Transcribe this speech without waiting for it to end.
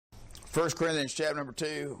1 Corinthians chapter number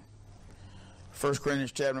 2. 1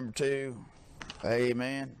 Corinthians chapter number 2.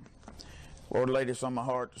 Amen. Lord laid this on my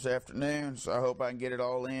heart this afternoon, so I hope I can get it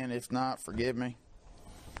all in. If not, forgive me.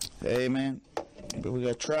 Amen. But we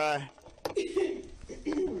got to try.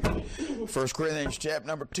 1 Corinthians chapter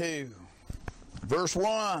number 2. Verse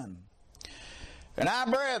 1. And I,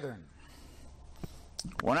 brethren,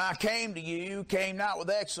 when I came to you, came not with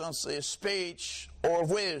excellency of speech or of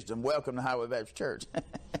wisdom. Welcome to Highway Baptist Church.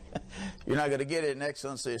 You're not going to get it in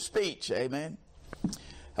excellency of speech. Amen.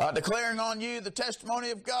 Declaring on you the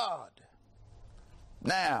testimony of God.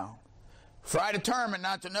 Now, for I determined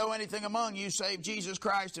not to know anything among you save Jesus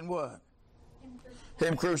Christ and what?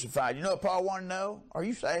 Him crucified. You know what Paul wanted to know? Are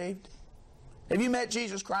you saved? Have you met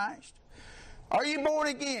Jesus Christ? Are you born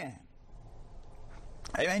again?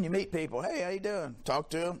 Amen. You meet people. Hey, how you doing? Talk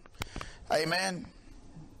to them. Amen.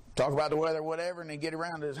 Talk about the weather, whatever, and then get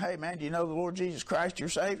around to this. Hey, man, do you know the Lord Jesus Christ, your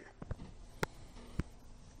Savior?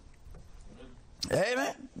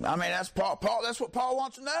 Amen. I mean, that's Paul. That's what Paul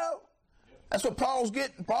wants to know. That's what Paul's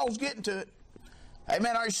getting. Paul's getting to it.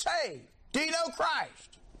 Amen. Are you saved? Do you know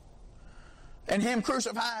Christ and Him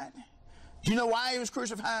crucified? Do you know why He was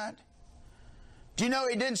crucified? Do you know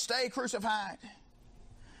He didn't stay crucified?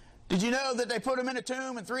 Did you know that they put Him in a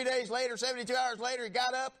tomb and 3 days later, 72 hours later, He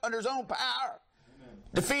got up under His own power,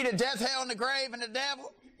 defeated death, hell, and the grave and the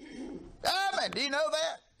devil? Amen. Do you know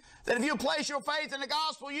that? That if you place your faith in the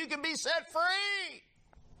gospel, you can be set free.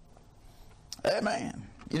 Amen.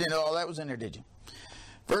 You didn't know all that was in there, did you?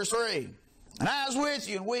 Verse 3. And I was with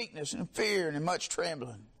you in weakness and fear and in much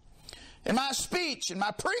trembling. And my speech and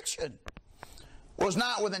my preaching was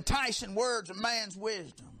not with enticing words of man's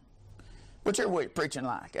wisdom. What's your preaching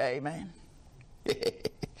like? Amen.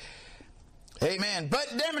 Amen.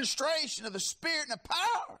 But demonstration of the Spirit and the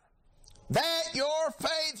power, that your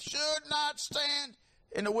faith should not stand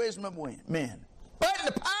in the wisdom of men, but in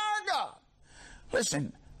the power of God.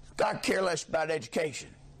 Listen, God cares less about education.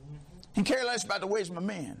 He cares less about the wisdom of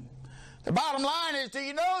men. The bottom line is, do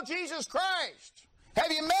you know Jesus Christ?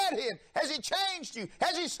 Have you met Him? Has He changed you?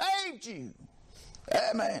 Has He saved you?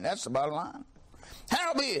 Amen. That's the bottom line.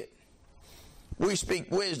 Howbeit, we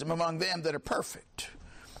speak wisdom among them that are perfect.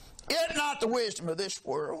 Yet not the wisdom of this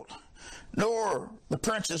world, nor the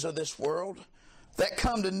princes of this world, that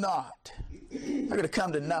come to naught. They're going to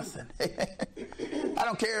come to nothing. I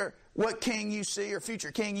don't care what king you see or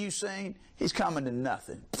future king you've seen, he's coming to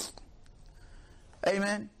nothing.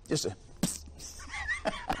 Amen? Just a...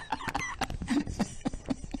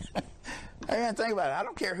 Amen, think about it. I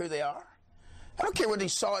don't care who they are. I don't care what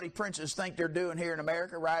these Saudi princes think they're doing here in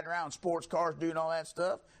America, riding around in sports cars, doing all that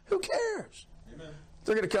stuff. Who cares? Amen.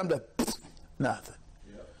 They're going to come to nothing.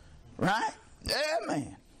 Yep. Right?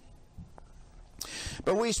 Amen.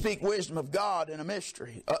 But we speak wisdom of God in a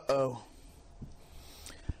mystery. Uh-oh.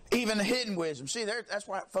 Even the hidden wisdom. See, that's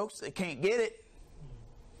why, folks, they can't get it.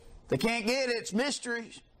 They can't get it. It's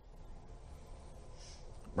mysteries.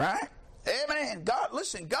 Right? Amen. God,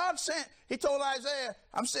 listen, God sent, He told Isaiah,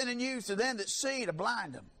 I'm sending you to them that see to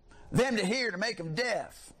blind them, them that hear to make them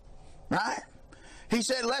deaf. Right? He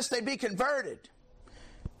said, lest they be converted.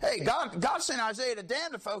 Hey, God sent Isaiah to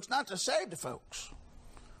damn the folks, not to save the folks.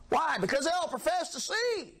 Why? Because they all profess to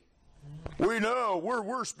see. We know.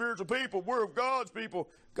 We're spiritual people. We're of God's people.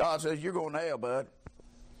 God says, you're going to hell, bud.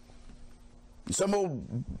 Some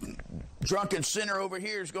old drunken sinner over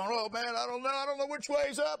here is going, oh, man, I don't know which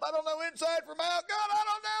way's up. I don't know inside from out. God, I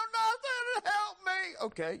don't know nothing. Help me.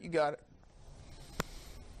 Okay, you got it.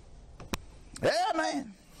 Yeah,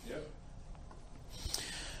 man. Yep.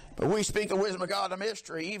 But we speak the wisdom of God, a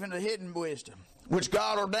mystery, even the hidden wisdom, which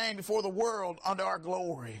God ordained before the world unto our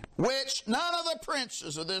glory, which none of the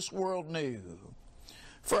princes of this world knew.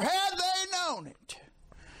 For had they known it,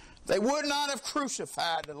 they would not have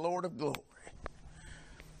crucified the Lord of glory.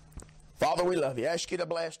 Father, we love you. I ask you to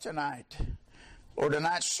bless tonight. Lord,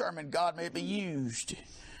 tonight's sermon, God, may it be used.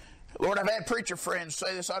 Lord, I've had preacher friends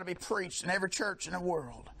say this ought to be preached in every church in the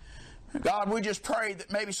world. God, we just pray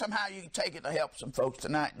that maybe somehow you can take it to help some folks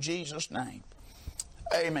tonight in Jesus' name.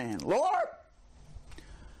 Amen. Lord,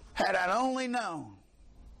 had I only known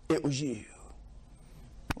it was you.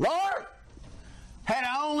 Lord, had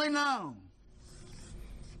I only known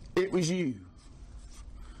it was you.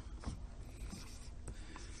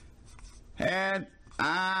 Had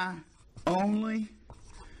I only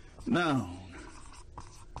known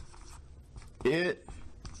it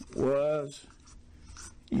was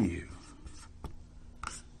you.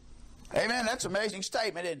 Amen. That's an amazing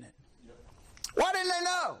statement, isn't it? Yep. Why didn't they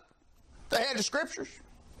know? They had the scriptures.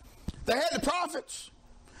 They had the prophets.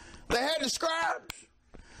 They had the scribes.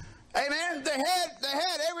 Amen. They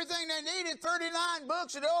had everything they created 39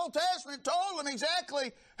 books of the Old Testament, told them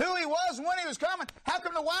exactly who he was and when he was coming. How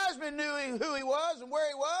come the wise men knew who he was and where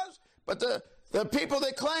he was? But the people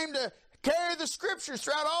that claimed to carry the scriptures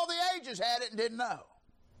throughout all the ages had it and didn't know.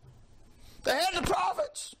 They had the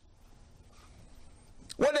prophets.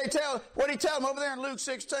 What did he tell them over there in Luke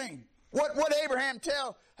 16? What did Abraham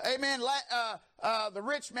tell, amen, the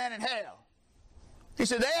rich man in hell? He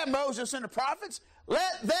said, they have Moses and the prophets.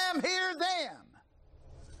 Let them hear them.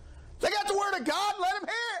 They got the Word of God. Let them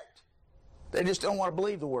hear it. They just don't want to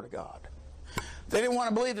believe the Word of God. They didn't want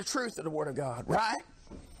to believe the truth of the Word of God, right?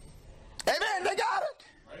 Amen. They got it.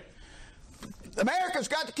 Right. America's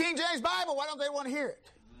got the King James Bible. Why don't they want to hear it?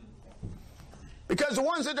 Because the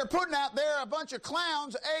ones that they're putting out there are a bunch of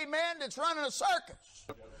clowns, amen, that's running a circus.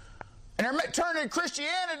 And they're turning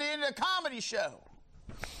Christianity into a comedy show.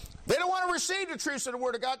 They don't want to receive the truth of the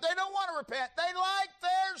Word of God. They don't want to repent. They like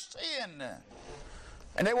their sin.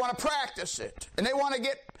 And they want to practice it. And they want to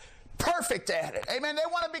get perfect at it. Amen. They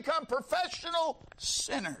want to become professional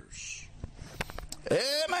sinners.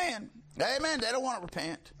 Amen. Amen. They don't want to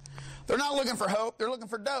repent. They're not looking for hope. They're looking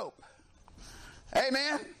for dope.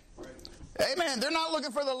 Amen. Amen. They're not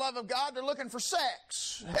looking for the love of God. They're looking for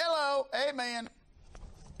sex. Hello. Amen.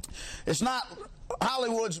 It's not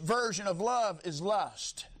Hollywood's version of love is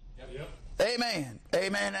lust. Yep. Amen.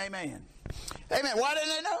 Amen. Amen. Amen. Why didn't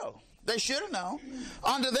they know? They should have known.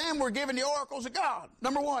 Unto them were given the oracles of God.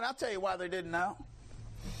 Number one, I'll tell you why they didn't know.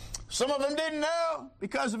 Some of them didn't know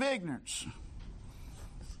because of ignorance.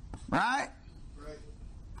 Right? Right.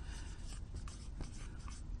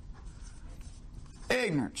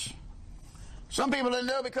 Ignorance. Some people didn't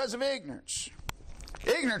know because of ignorance.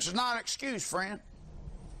 Ignorance is not an excuse, friend.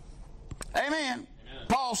 Amen. Amen.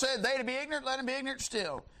 Paul said, they to be ignorant, let them be ignorant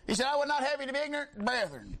still. He said, I would not have you to be ignorant,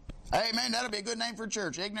 brethren. Amen. That'll be a good name for a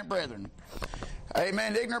church, Ignorant Brethren.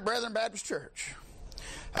 Amen. Ignorant Brethren Baptist Church.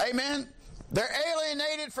 Amen. They're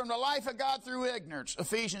alienated from the life of God through ignorance,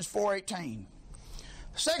 Ephesians 4:18.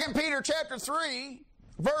 2 Peter chapter 3,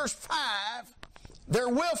 verse 5, they're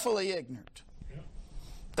willfully ignorant.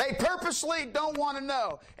 They purposely don't want to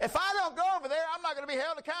know. If I don't go over there, I'm not going to be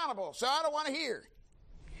held accountable, so I don't want to hear.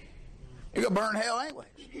 You're going to burn hell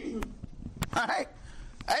anyways. All right?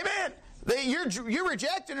 Amen. You're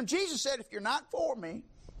rejecting him. Jesus said, if you're not for me,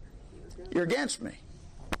 you're against me.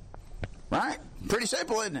 Right? Pretty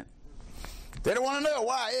simple, isn't it? They don't want to know.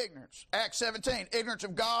 Why? Ignorance. Acts 17, ignorance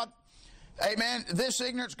of God. Amen. This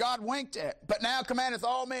ignorance God winked at. But now commandeth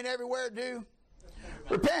all men everywhere do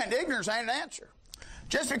repent. Ignorance ain't an answer.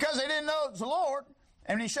 Just because they didn't know it was the Lord,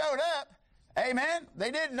 and when he showed up, amen,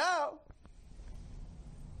 they didn't know.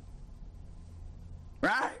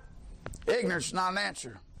 Right? Ignorance is not an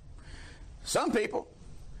answer. Some people,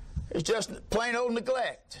 it's just plain old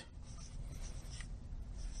neglect.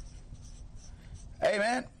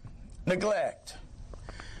 Amen? Neglect.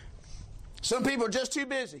 Some people are just too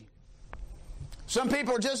busy. Some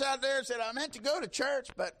people are just out there and said, I meant to go to church,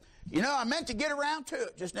 but, I meant to get around to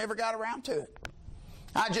it. Just never got around to it.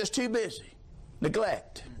 I'm just too busy.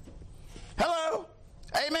 Neglect. Hello?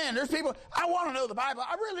 Amen. There's people, I want to know the Bible.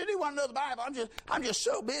 I really do want to know the Bible. I'm just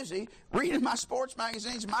so busy reading my sports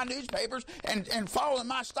magazines and my newspapers and following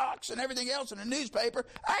my stocks and everything else in the newspaper.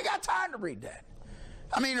 I ain't got time to read that.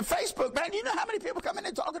 I mean, in Facebook, man, you know how many people come in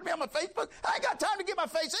and talking to me on my Facebook? I ain't got time to get my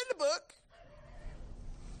face in the book.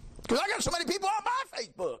 Because I got so many people on my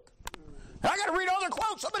Facebook. And I got to read all their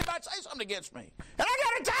quotes. Somebody might say something against me. And I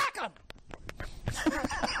got to attack them.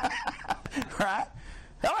 Right?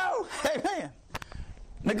 Hello? Amen.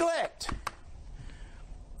 Neglect.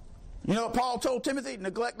 You know what Paul told Timothy?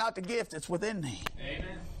 Neglect not the gift that's within thee.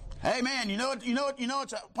 Amen. Amen. You know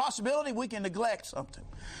it's a possibility we can neglect something.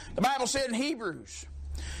 The Bible said in Hebrews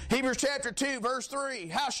chapter 2, verse 3,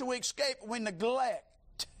 how shall we escape when we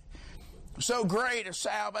neglect so great a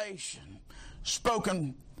salvation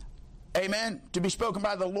spoken, amen, to be spoken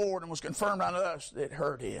by the Lord and was confirmed unto us that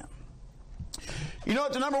heard him. You know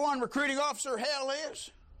what the number one recruiting officer of hell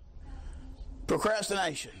is?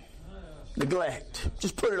 Procrastination. Neglect.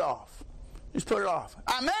 Just put it off. Just put it off.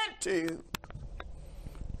 I meant to,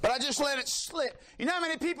 but I just let it slip. You know how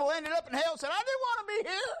many people ended up in hell and said, I didn't want to be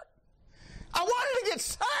here. I wanted to get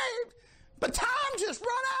saved, but time just run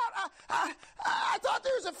out. I thought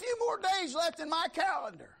there was a few more days left in my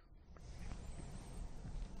calendar.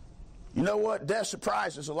 You know what? Death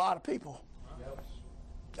surprises a lot of people.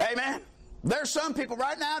 Amen. There's some people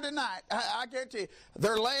right now tonight, I guarantee you,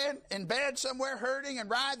 they're laying in bed somewhere hurting and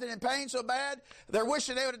writhing in pain so bad, they're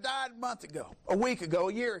wishing they would have died a month ago, a week ago,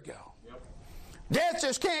 a year ago. Yep. Death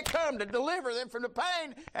just can't come to deliver them from the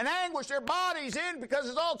pain and anguish their bodies in because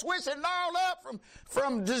it's all twisted and gnarled up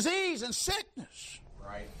from disease and sickness.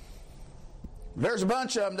 Right. There's a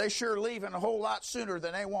bunch of them, they sure leaving a whole lot sooner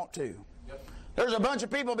than they want to. Yep. There's a bunch of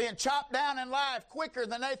people being chopped down in life quicker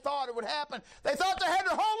than they thought it would happen. They thought they had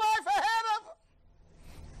their whole life ahead of them.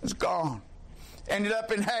 It's gone. Ended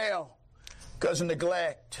up in hell because of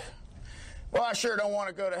neglect. Well, I sure don't want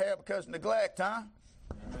to go to hell because of neglect, huh?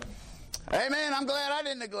 Amen. I'm glad I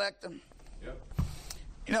didn't neglect them. Yep.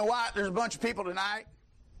 You know what? There's a bunch of people tonight.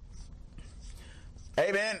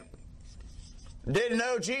 Amen. Didn't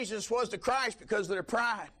know Jesus was the Christ because of their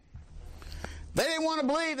pride. They didn't want to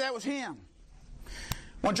believe that was Him.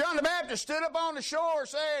 When John the Baptist stood up on the shore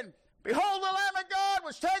saying, "Behold the Lamb of God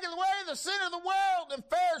which taketh away the sin of the world," and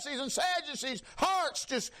Pharisees and Sadducees' hearts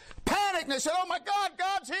just panicked and they said, "Oh my God,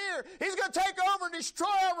 God's here. He's going to take over and destroy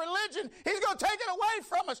our religion. He's going to take it away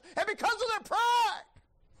from us." And because of their pride,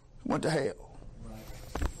 went to hell.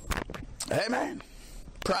 Right. Amen.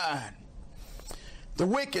 Pride. The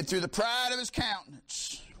wicked, through the pride of his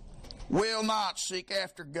countenance, will not seek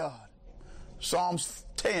after God. Psalms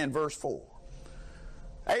 10, verse 4.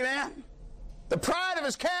 Amen. The pride of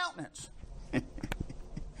his countenance.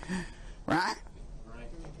 Right?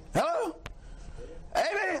 Hello?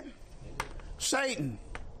 Amen. Satan.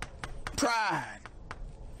 Pride.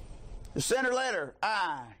 The center letter,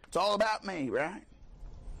 I. It's all about me, right?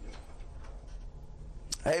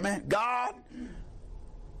 Amen. God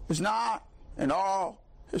is not in all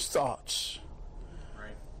His thoughts.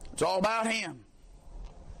 Right. It's all about Him.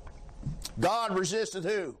 God resisted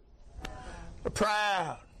who? The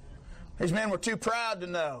proud. These men were too proud to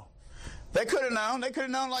know. They could have known. They could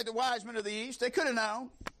have known like the wise men of the East. They could have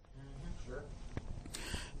known. Sure.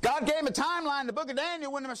 God gave a timeline in the book of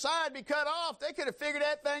Daniel when the Messiah would be cut off. They could have figured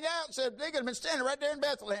that thing out and said, they could have been standing right there in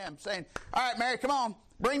Bethlehem saying, "All right, Mary, come on,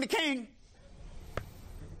 bring the king."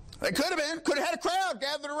 They could have been. Could have had a crowd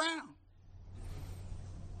gathered around.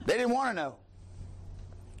 They didn't want to know.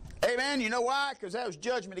 Amen. You know why? Because that was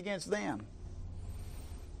judgment against them.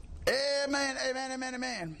 Amen, amen, amen,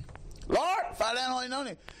 amen. Lord, if I'd only known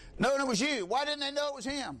it was you, why didn't they know it was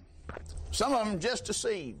Him? Some of them just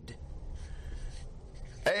deceived.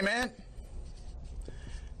 Amen.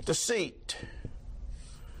 Deceit.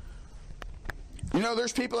 You know,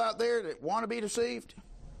 there's people out there that want to be deceived.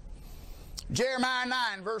 Jeremiah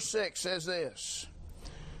 9, verse 6 says this: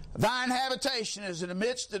 "Thine habitation is in the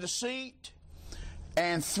midst of deceit,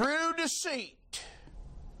 and through deceit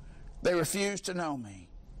they refuse to know me."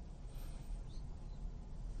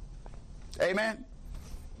 Amen.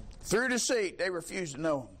 Through deceit they refuse to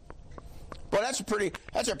know Him. Boy, that's a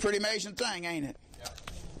pretty amazing thing, ain't it?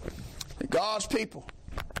 Yeah. God's people,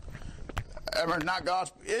 not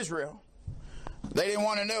God's, Israel, they didn't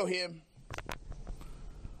want to know Him.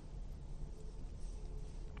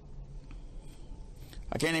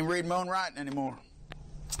 I can't even read my own writing anymore.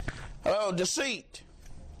 Oh, deceit.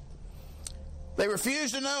 They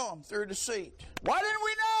refused to know Him through deceit. Why didn't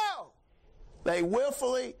we know? They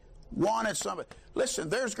willfully wanted somebody. Listen,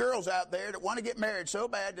 there's girls out there that want to get married so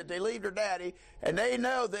bad that they leave their daddy, and they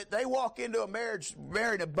know that they walk into a marriage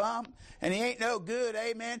marrying a bum, and he ain't no good,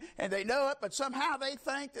 amen, and they know it, but somehow they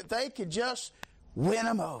think that they could just win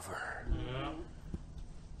them over. Yeah.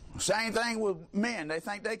 Same thing with men. They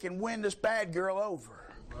think they can win this bad girl over.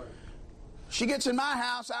 She gets in my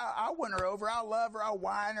house, I'll win her over. I'll love her. I'll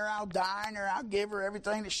wine her. I'll dine her. I'll give her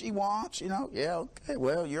everything that she wants. You know, yeah, okay.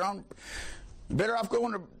 Well, you're better off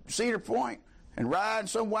going to Cedar Point and riding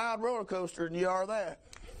some wild roller coaster than you are that.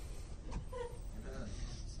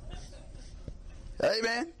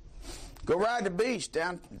 Amen. Go ride the beast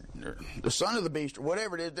down, the son of the beast, or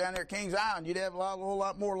whatever it is down there at Kings Island. You'd have a whole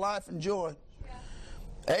lot more life and joy.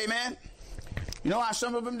 Yeah. Amen. You know why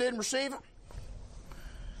some of them didn't receive it?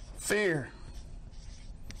 Fear.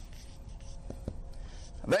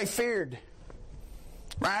 They feared.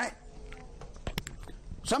 Right?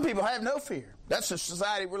 Some people have no fear. That's the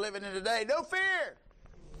society we're living in today. No fear.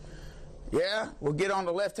 Yeah, we'll get on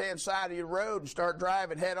the left-hand side of your road and start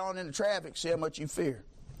driving head on into traffic. See how much you fear.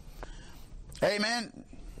 Amen.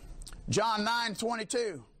 John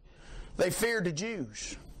 9:22. They feared the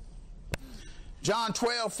Jews. John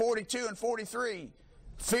 12:42 and 43.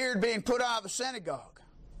 Feared being put out of the synagogue.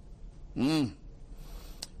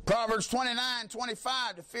 Proverbs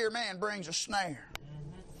 29:25. To fear man brings a snare.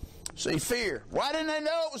 See, fear. Why didn't they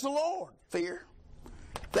know it was the Lord? Fear.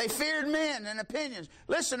 They feared men and opinions.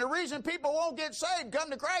 Listen, the reason people won't get saved, come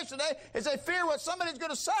to Christ today, is they fear what somebody's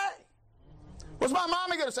going to say. What's my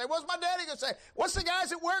mommy going to say? What's my daddy going to say? What's the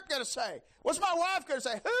guys at work going to say? What's my wife going to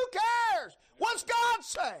say? Who cares? What's God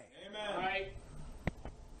say? Amen. Right.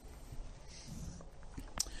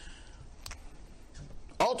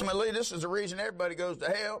 Ultimately, this is the reason everybody goes to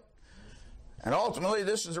hell. And ultimately,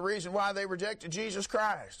 this is the reason why they rejected Jesus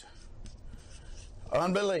Christ.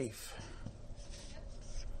 Unbelief.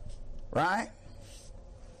 Right?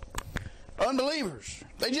 Unbelievers.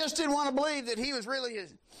 They just didn't want to believe that he was really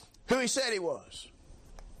who he said he was.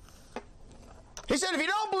 He said, if you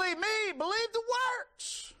don't believe me, believe the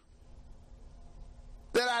works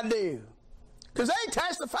that I do. Because they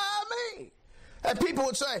testify of me. And people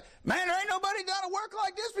would say, man, there ain't nobody done a work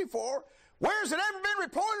like this before. Where's it ever been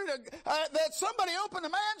reported that somebody opened a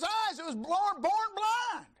man's eyes that was born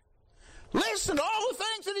blind? Listen to all the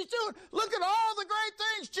things that he's doing. Look at all the great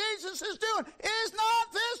things Jesus is doing. Is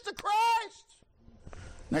not this the Christ?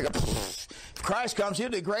 And they go, if Christ comes, he'll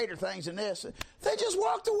do greater things than this. They just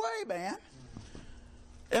walked away, man.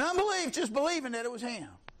 In unbelief, just believing that it was him.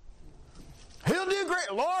 He'll do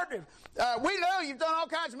great. Lord, we know you've done all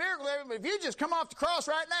kinds of miracles, but if you just come off the cross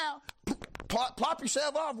right now, plop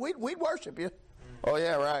yourself off, we'd worship you. Oh,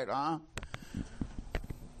 yeah, right,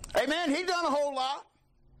 Amen. He done a whole lot.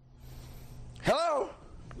 Hello?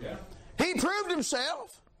 Yeah. He proved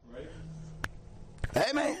himself. Right.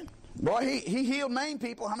 Amen. Boy, he healed maimed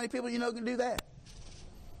people. How many people you know can do that?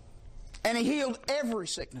 And he healed every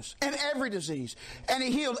sickness and every disease. And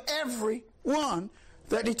he healed every one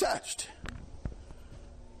that he touched.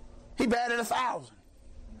 He batted 1,000.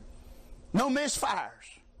 No misfires.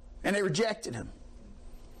 And they rejected him.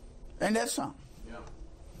 Ain't that something? Yeah.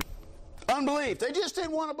 Unbelief. They just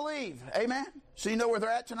didn't want to believe. Amen? So you know where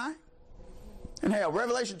they're at tonight? In hell.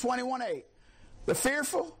 Revelation 21:8. The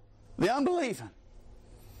fearful, the unbelieving,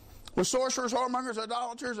 with sorcerers, whoremongers,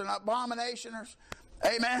 idolaters, and abominationers.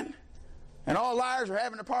 Amen? And all liars are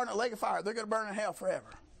having their part in the lake of fire. They're going to burn in hell forever.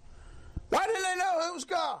 Why didn't they know it was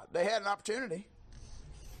God? They had an opportunity.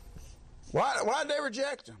 Why did they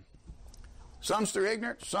reject him? Some's through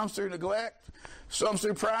ignorance, some's through neglect, some's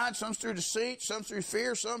through pride, some's through deceit, some's through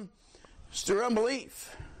fear, some's through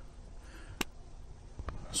unbelief.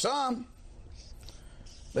 Some,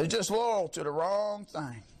 they're just loyal to the wrong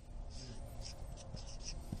thing.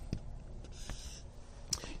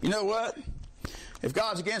 You know what? If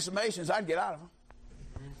God's against the Masons, I'd get out of them.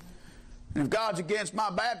 And if God's against my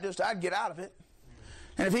Baptist, I'd get out of it.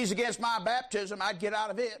 And if he's against my baptism, I'd get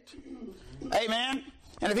out of it. Amen?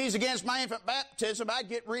 And if he's against my infant baptism, I'd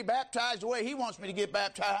get rebaptized the way he wants me to get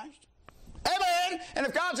baptized. Amen? And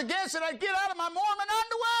if God's against it, I'd get out of my Mormon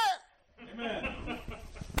underwear. Amen.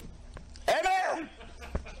 Amen?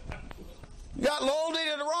 You got loyalty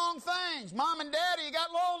to the wrong things. Mom and Daddy, you got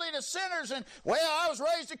loyalty to sinners. And, well, I was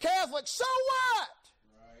raised a Catholic. So what?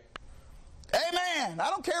 Amen. I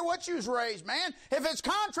don't care what you was raised, man. If it's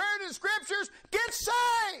contrary to the Scriptures, get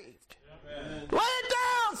saved. Amen. Lay it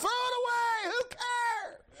down. Throw it away. Who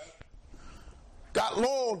cares? Yep. Got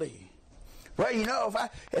loyalty. Well, you know,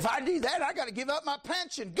 if I do that, I got to give up my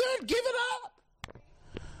pension. Good, give it up.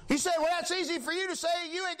 You say, well, that's easy for you to say.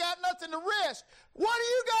 You ain't got nothing to risk. What do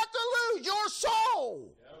you got to lose? Your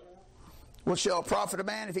soul. Yep. What shall it profit a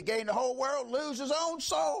man if he gain the whole world, lose his own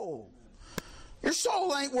soul? Your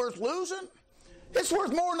soul ain't worth losing. It's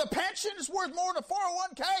worth more than a pension. It's worth more than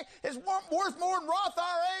a 401k. It's worth more than Roth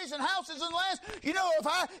IRAs and houses and lands. You know,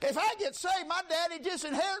 if I get saved, my daddy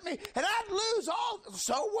disinherit me, and I'd lose all.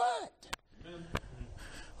 So what? Amen.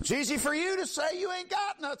 It's easy for you to say you ain't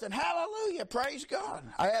got nothing. Hallelujah. Praise God.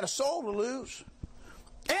 I had a soul to lose.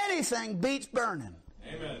 Anything beats burning.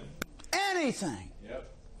 Amen. Anything. Yep.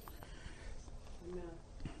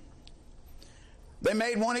 They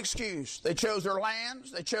made one excuse. They chose their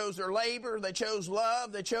lands, they chose their labor, they chose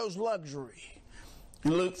love, they chose luxury.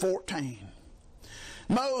 In Luke 14.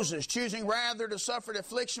 Moses choosing rather to suffer the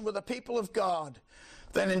affliction with the people of God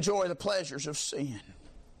than enjoy the pleasures of sin.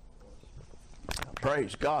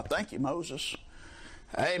 Praise God. Thank you, Moses.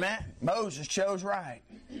 Amen. Moses chose right.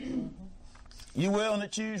 You willing to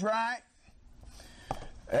choose right?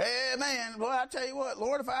 Amen. Well, I tell you what,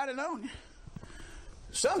 Lord, if I'd have known you.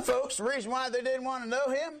 Some folks, the reason why they didn't want to know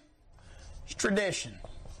him is tradition.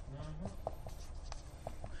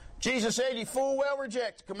 Jesus said, you full well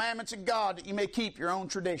reject the commandments of God that you may keep your own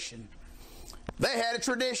tradition. They had a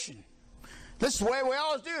tradition. This is the way we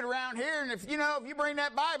always do it around here, and if you bring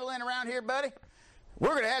that Bible in around here, buddy, we're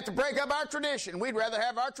going to have to break up our tradition. We'd rather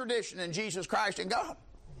have our tradition than Jesus Christ and God.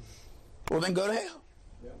 Well, then go to hell.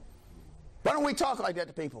 Yeah. Why don't we talk like that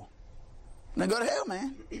to people? Then go to hell,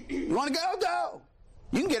 man. You want to go? Go.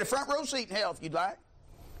 You can get a front row seat in hell if you'd like.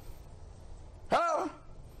 Hello?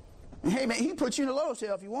 Hey, man, he can put you in the lowest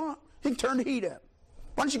hell if you want. He can turn the heat up.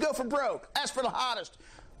 Why don't you go for broke? Ask for the hottest.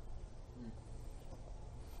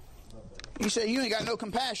 You say, you ain't got no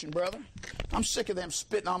compassion, brother. I'm sick of them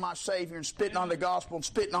spitting on my Savior and spitting on the gospel and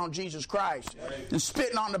spitting on Jesus Christ and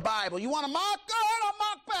spitting on the Bible. You want to mock? Go ahead, I'll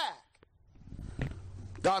mock back.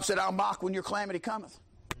 God said, I'll mock when your calamity cometh.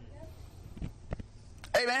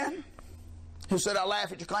 Amen. He said, I'll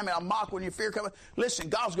laugh at your calamity. I'll mock when your fear cometh. Listen,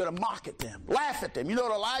 God's going to mock at them. Laugh at them. You know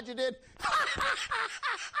what Elijah did?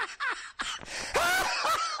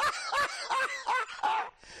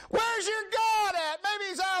 Where's your God at? Maybe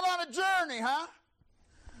he's out on a journey, huh?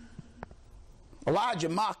 Elijah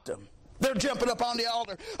mocked them. They're jumping up on the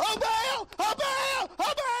altar. Oh, Baal! Oh, Baal!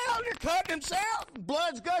 Oh, Baal! They're cutting themselves.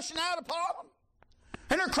 Blood's gushing out upon them.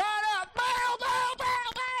 And they're crying out, Baal, Baal,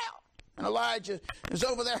 Baal, Baal. And Elijah is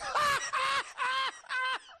over there.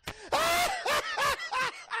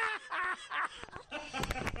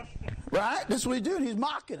 Right? This is what he's doing. He's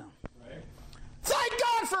mocking them. Thank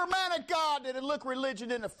God for a man of God that had looked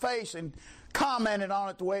religion in the face and commented on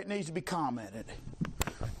it the way it needs to be commented.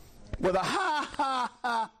 With a ha, ha,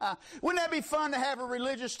 ha, ha. Wouldn't that be fun to have a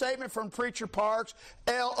religious statement from Preacher Parks?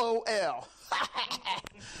 LOL.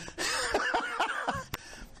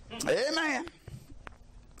 Amen.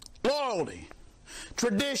 Loyalty.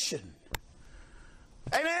 Tradition.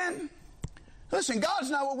 Amen. Listen, God's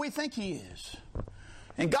not what we think He is.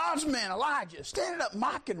 And God's man, Elijah, standing up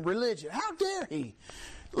mocking religion. How dare he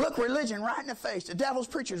look religion right in the face, the devil's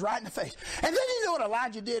preachers right in the face. And then you know what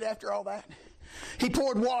Elijah did after all that? He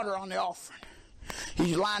poured water on the offering.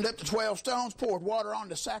 He lined up the 12 stones, poured water on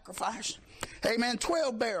the sacrifice. Amen.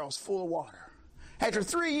 12 barrels full of water. After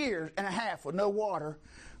 3 years and a half with no water,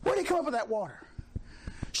 where did he come up with that water?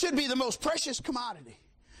 Should be the most precious commodity.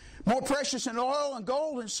 More precious than oil and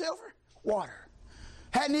gold and silver? Water.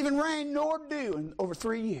 Hadn't even rained nor dew in over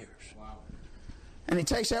 3 years. Wow. And he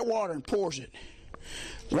takes that water and pours it.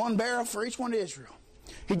 1 barrel for each one of Israel.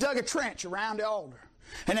 He dug a trench around the altar.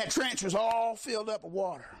 And that trench was all filled up with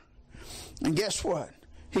water. And guess what?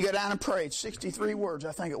 He got down and prayed 63 words,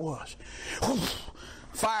 I think it was.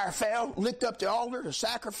 Fire fell, licked up the altar, the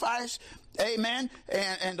sacrifice. Amen.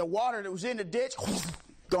 And the water that was in the ditch,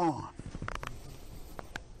 gone.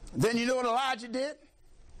 Then you know what Elijah did?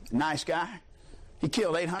 Nice guy. He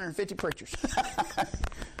killed 850 preachers.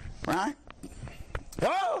 Right?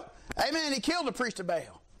 Oh, amen. He killed the priest of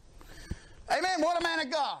Baal. Amen. What a man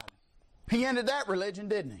of God. He ended that religion,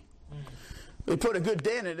 didn't he? He put a good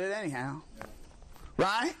dent in it anyhow.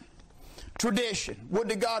 Right? Tradition. Would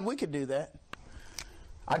to God we could do that.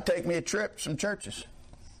 I'd take me a trip to some churches.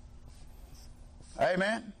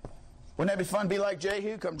 Amen. Wouldn't that be fun to be like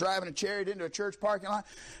Jehu, come driving a chariot into a church parking lot?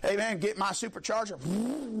 Amen. Get my supercharger.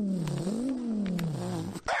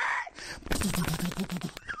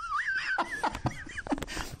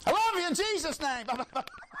 I love you in Jesus' name.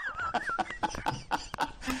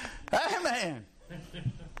 Amen.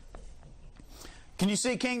 Can you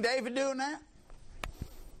see King David doing that?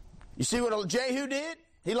 You see what Jehu did?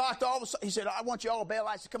 He locked all the... He said, I want you all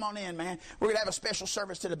Baalites to come on in, man. We're going to have a special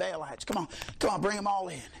service to the Baalites. Come on, bring them all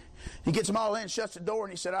in. He gets them all in, shuts the door,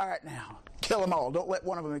 and he said, all right now, kill them all. Don't let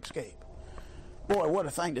one of them escape. Boy, what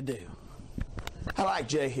a thing to do. I like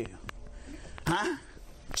Jehu. Huh?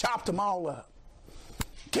 Chopped them all up.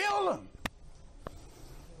 Killed them.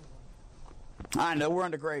 I know we're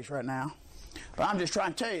under grace right now. But I'm just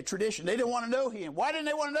trying to tell you, tradition. They didn't want to know him. Why didn't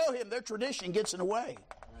they want to know him? Their tradition gets in the way.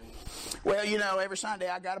 Well, you know, every Sunday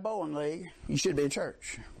I got a bowling league. You should be in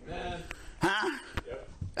church. Amen. Huh? Yep.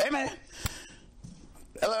 Amen.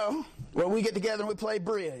 Hello? Well, we get together and we play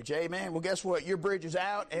bridge. Amen. Well, guess what? Your bridge is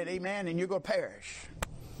out, and amen, and you're going to perish.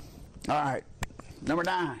 All right. Number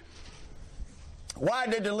 9. Why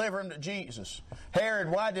did they deliver him to Jesus? Herod,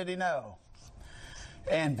 why did he know?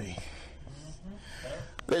 Envy.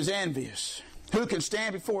 There's envious. Who can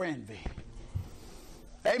stand before envy?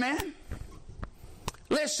 Amen?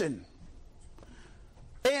 Listen.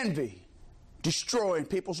 Envy. Destroying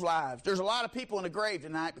people's lives. There's a lot of people in the grave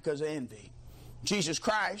tonight because of envy. Jesus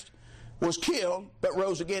Christ was killed, but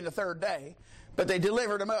rose again the third day. But they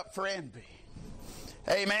delivered him up for envy.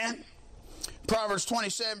 Amen? Proverbs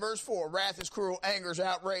 27, verse 4. Wrath is cruel, anger is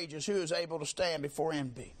outrageous. Who is able to stand before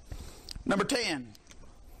envy? Number 10.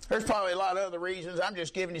 There's probably a lot of other reasons. I'm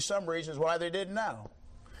just giving you some reasons why they didn't know.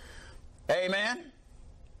 Amen?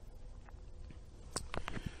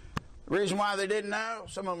 The reason why they didn't know,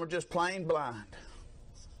 some of them were just plain blind.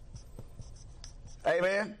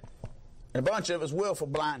 Amen? And a bunch of us willful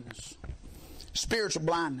blindness. Spiritual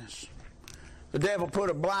blindness. The devil put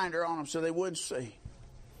a blinder on them so they wouldn't see.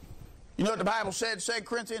 You know what the Bible said in 2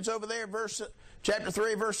 Corinthians over there, chapter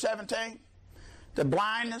 3, verse 17? The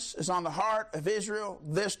blindness is on the heart of Israel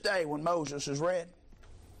this day when Moses is read.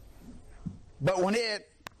 But when it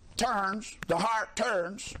turns, the heart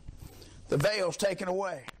turns, the veil's taken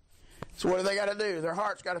away. So what do they got to do? Their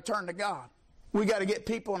heart's got to turn to God. We got to get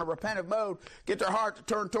people in a repentant mode, get their heart to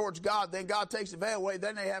turn towards God. Then God takes the veil away.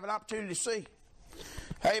 Then they have an opportunity to see.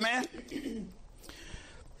 Amen.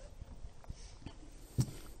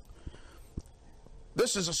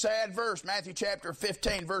 This is a sad verse, Matthew chapter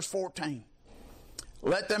 15, verse 14.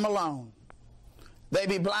 Let them alone. They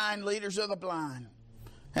be blind leaders of the blind.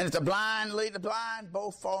 And if the blind lead the blind,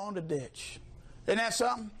 both fall in the ditch. Isn't that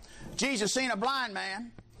something? Jesus seen a blind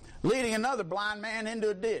man leading another blind man into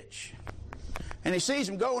a ditch. And he sees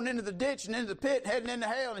him going into the ditch and into the pit, heading into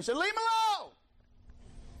hell. And he said, leave him alone.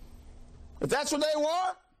 If that's what they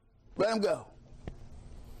want, let them go.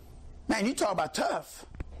 Man, you talk about tough.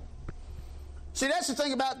 See, that's the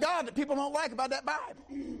thing about God that people don't like about that Bible.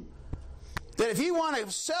 That if you want to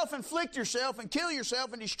self-inflict yourself and kill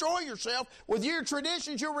yourself and destroy yourself with your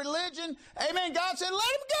traditions, your religion, amen, God said, let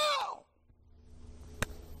him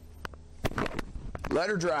go. Let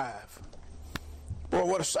her drive. Boy,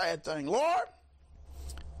 what a sad thing. Lord,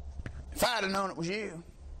 if I'd have known it was you,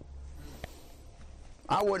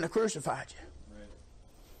 I wouldn't have crucified you.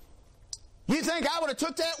 You think I would have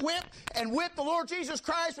took that whip and whipped the Lord Jesus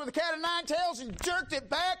Christ with a cat of nine tails and jerked it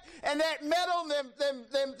back, and that metal and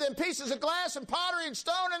them pieces of glass and pottery and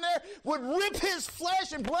stone in there would rip his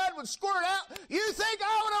flesh and blood would squirt out? You think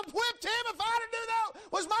I would have whipped him if I'd have knew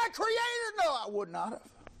that was my Creator? No, I would not have.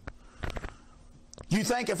 You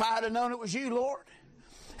think if I'd have known it was you, Lord,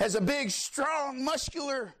 as a big, strong,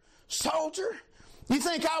 muscular soldier, you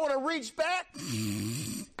think I would have reached back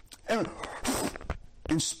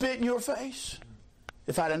and spit in your face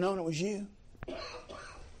if I'd have known it was you?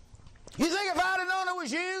 You think if I'd have known it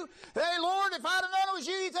was you, hey, Lord, if I'd have known it was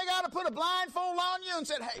you think I'd have put a blindfold on you and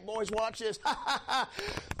said, hey, boys, watch this.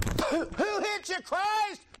 Who hit you,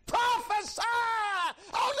 Christ? Prophesy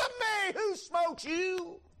unto me who smote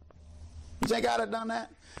you. You think I'd have done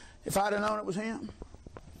that if I'd have known it was him?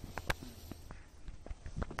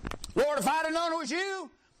 Lord, if I'd have known it was you,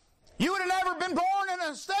 you would have never been born in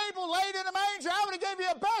a stable, laid in a manger. I would have gave you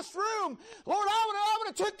a best room. Lord, I would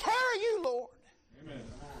have took care of you, Lord. Amen.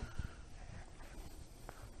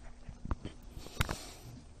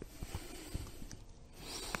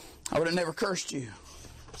 I would have never cursed you.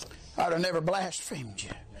 I would have never blasphemed you.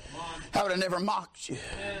 I would have never mocked you.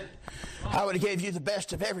 I would have gave you the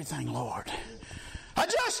best of everything, Lord. I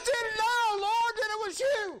just didn't know, Lord, that it was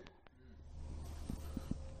you.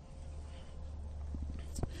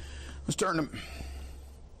 Let's turn to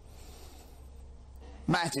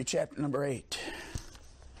Matthew chapter number 8.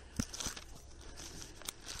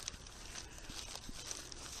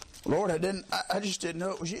 Lord, I just didn't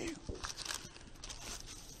know it was you.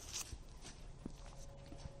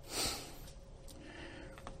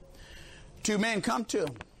 Two men come to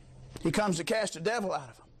him. He comes to cast a devil out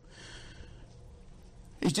of him.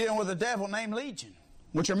 He's dealing with a devil named Legion,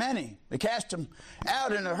 which are many. They cast him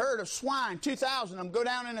out in a herd of swine. 2,000 of them go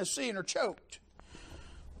down in the sea and are choked.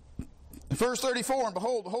 Verse 34, and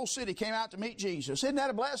behold, the whole city came out to meet Jesus. Isn't that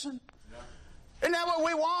a blessing? Yeah. Isn't that what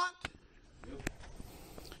we want? Yep.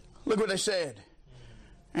 Look what they said.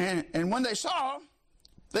 And when they saw him,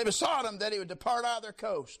 they besought him that he would depart out of their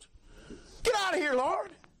coast. Get out of here, Lord.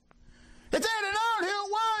 If they had known who it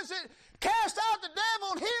was that cast out the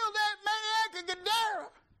devil and healed that maniac of Gadara.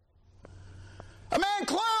 A man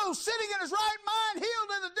clothed, sitting in his right mind, healed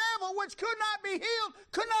of the devil, which could not be healed,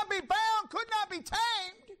 could not be bound, could not be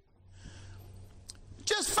tamed.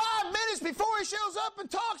 Just 5 minutes before he shows up and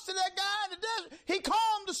talks to that guy in the desert, he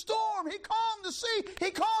calmed the storm, he calmed the sea,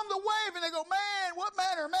 he calmed the wave, and they go, man, what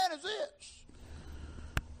manner of man is this?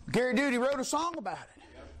 Gary Duty wrote a song about it.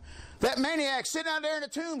 That maniac sitting out there in the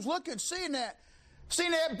tombs looking, seeing that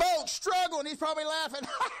boat struggle, and he's probably laughing.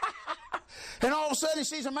 And all of a sudden he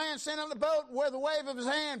sees a man sitting on the boat with the wave of his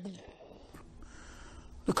hand.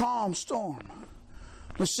 The calm storm.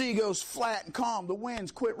 The sea goes flat and calm. The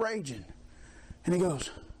winds quit raging. And he goes,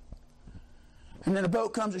 and then the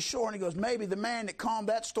boat comes ashore and he goes, maybe the man that calmed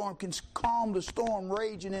that storm can calm the storm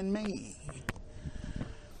raging in me.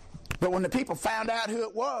 But when the people found out who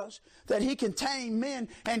it was, that he can tame men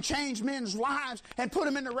and change men's lives and put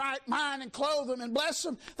them in the right mind and clothe them and bless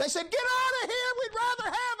them, they said, get out of here. We'd rather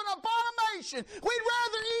have an abomination. We'd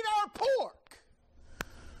rather eat our pork.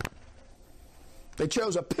 They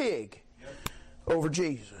chose a pig over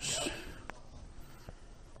Jesus.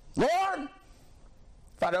 Lord,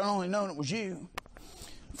 if I'd only known it was you.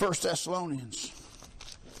 1 Thessalonians.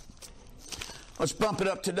 Let's bump it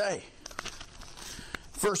up today.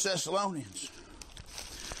 1 Thessalonians,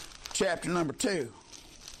 chapter number 2.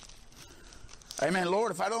 Amen.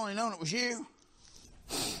 Lord, if I'd only known it was you,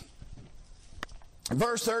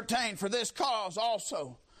 Verse 13, for this cause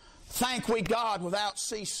also thank we God without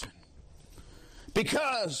ceasing.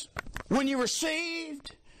 Because when you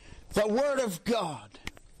received the word of God,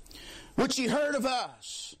 which you heard of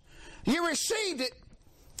us, you received it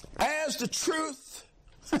as the truth.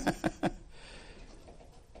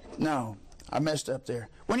 No, I messed up there.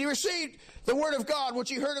 When you received the word of God,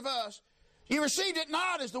 which you heard of us, you received it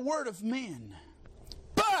not as the word of men,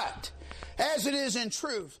 but as it is in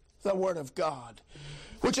truth, the word of God,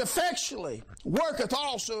 which effectually worketh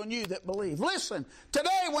also in you that believe. Listen,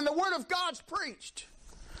 today when the word of God's preached,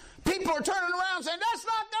 people are turning around saying, that's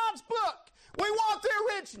not God's book. We want the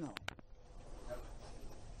original.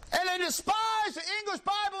 And they despise the English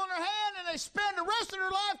Bible in their hand, and they spend the rest of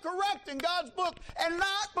their life correcting God's book and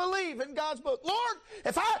not believe in God's book. Lord,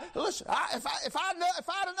 if I'd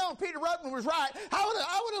have known Peter Ruckman was right,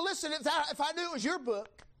 I would have listened if I knew it was your book.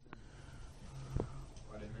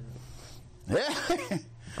 Yeah.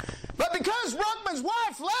 But because Ruckman's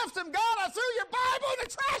wife left him, God, I threw your Bible in the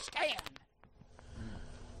trash can.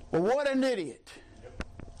 Well, what an idiot.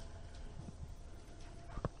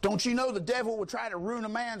 Don't you know the devil would try to ruin a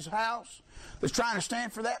man's house that's trying to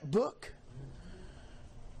stand for that book?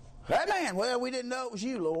 That man, well, we didn't know it was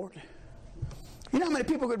you, Lord. You know how many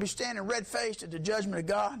people are going to be standing red-faced at the judgment of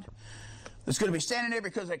God? That's going to be standing there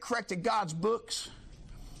because they corrected God's books?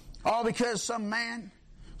 All because some man's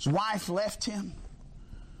wife left him?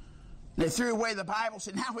 They threw away the Bible,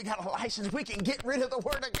 said, now we got a license, we can get rid of the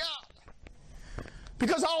Word of God.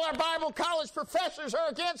 Because all our Bible college professors are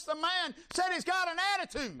against the man, said he's got an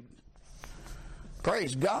attitude.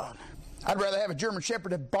 Praise God. I'd rather have a German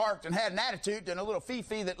Shepherd that barked and had an attitude than a little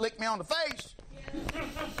Fifi that licked me on the face.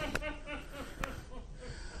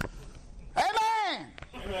 Amen.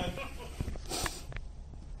 Amen.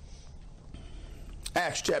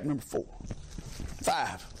 Acts chapter number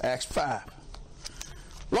 5. Acts 5.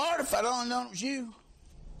 Lord, if I'd only known it was you,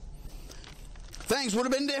 things would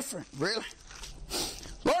have been different, really.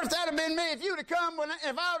 Lord, if that had been me, if you would have come,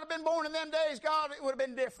 if I would have been born in them days, God, it would have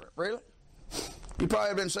been different, really. You probably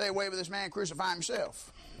have been saying away with this man, crucify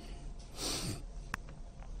himself.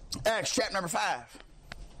 Acts chapter number 5.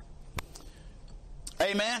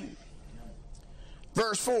 Amen.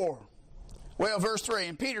 Verse 4. Well, verse 3.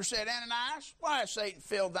 And Peter said, Ananias, why has Satan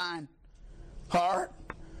filled thine heart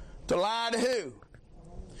to lie to who?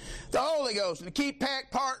 The Holy Ghost, and to keep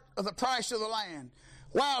back part of the price of the land.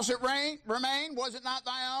 Whilst it remained, was it not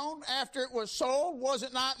thy own? After it was sold, was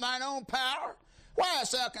it not thine own power? Why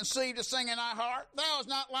hast thou conceived a thing in thy heart? Thou hast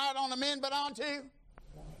not lied on the men, but unto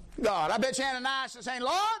God. I bet you Ananias is saying,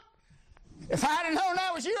 Lord, if I had known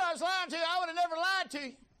that was you I was lying to, I would have never lied to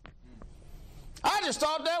you. I just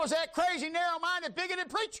thought that was that crazy, narrow-minded, bigoted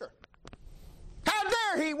preacher. How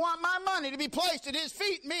dare he want my money to be placed at his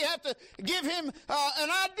feet and me have to give him an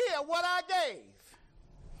idea of what I gave?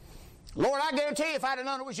 Lord, I guarantee you if I'd have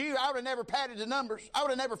known it was you, I would have never padded the numbers. I would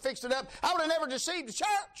have never fixed it up. I would have never deceived the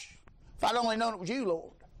church if I'd only known it was you,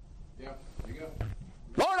 Lord. Yeah, there you go.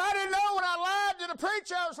 Lord, I didn't know when I lied to the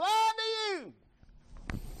preacher, I was lying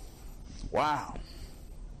to you. Wow.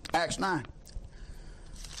 Acts 9.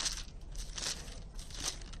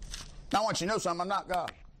 Now I want you to know something. I'm not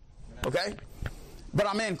God. Okay? But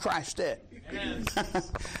I'm in Christ's stead.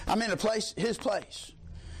 I'm in his place.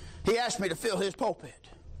 He asked me to fill his pulpit.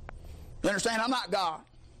 You understand? I'm not God.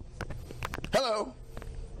 Hello?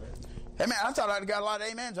 Amen. I thought I'd got a lot of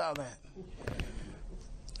amens out of that.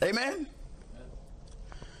 Amen?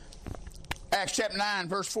 Acts chapter 9,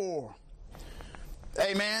 verse 4.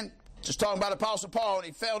 Amen. Just talking about Apostle Paul, and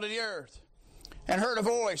he fell to the earth and heard a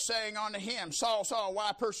voice saying unto him, Saul, Saul,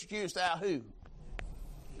 why persecutest thou who?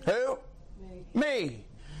 Who? Me.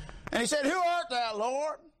 And he said, who art thou,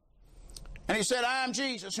 Lord? And he said, I am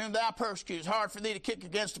Jesus, whom thou persecutest. Hard for thee to kick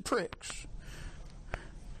against the pricks.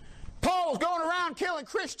 Paul was going around killing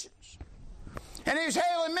Christians. And he was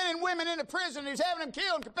hailing men and women into prison. He was having them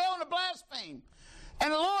killed, compelling to blaspheme.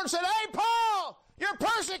 And the Lord said, hey, Paul, you're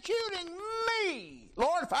persecuting me.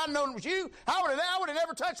 Lord, if I'd known it was you, I would have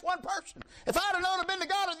never touched one person. If I'd have known it had been the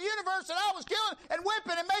God of the universe that I was killing and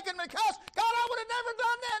whipping and making them cuss, God, I would have never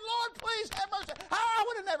done that. Lord, please have mercy. I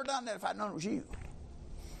would have never done that if I'd known it was you.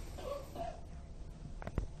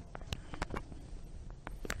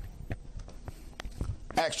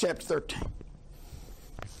 Acts chapter 13.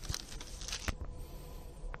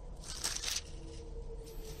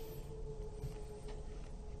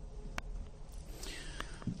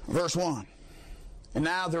 Verse 1. And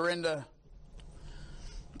now they're in the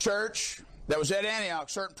church that was at Antioch,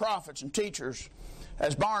 certain prophets and teachers,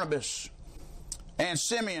 as Barnabas and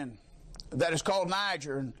Simeon that is called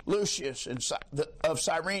Niger, and Lucius of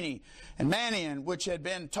Cyrene, and Manaen, which had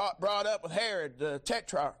been brought up with Herod the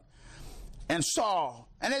Tetrarch, and Saul.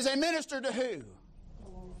 And as they ministered to who?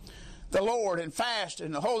 The Lord, and fasted.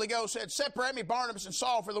 And the Holy Ghost said, separate me Barnabas and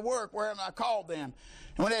Saul for the work wherein I called them.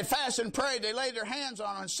 And when they had fasted and prayed, they laid their hands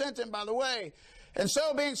on them and sent them by the way. And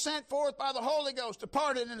so being sent forth by the Holy Ghost,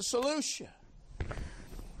 departed into Seleucia.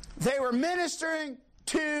 They were ministering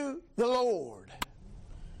to the Lord.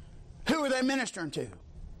 Who were they ministering to?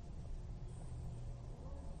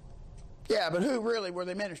 Yeah, but who really were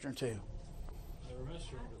they ministering to? They were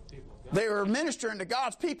ministering to people of God. They were ministering to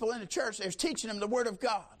God's people in the church. They were teaching them the Word of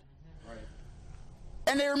God. Right.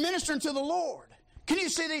 And they were ministering to the Lord. Can you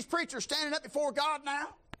see these preachers standing up before God now?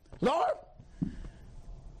 Lord,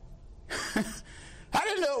 I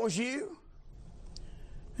didn't know it was you.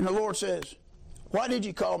 And the Lord says, why did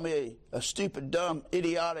you call me a stupid, dumb,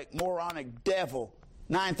 idiotic, moronic devil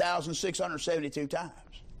 9,672 times?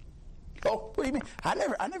 Oh, what do you mean?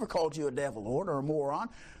 I never called you a devil, Lord, or a moron,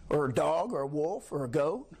 or a dog, or a wolf, or a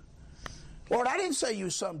goat. Lord, I didn't say you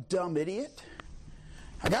was some dumb idiot.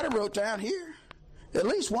 I got it wrote down here. At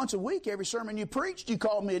least once a week, every sermon you preached, you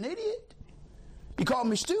called me an idiot. You called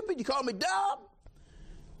me stupid. You called me dumb.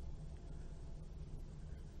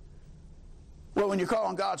 Well, when you're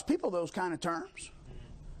calling God's people those kind of terms,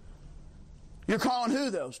 you're calling who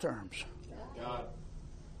those terms? God.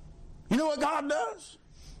 You know what God does?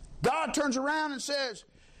 God turns around and says,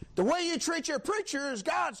 the way you treat your preacher is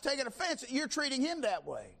God's taking offense that you're treating him that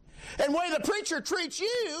way. And the way the preacher treats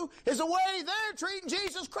you is the way they're treating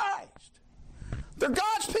Jesus Christ. They're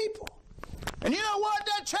God's people. And you know what?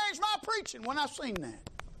 That changed my preaching when I seen that.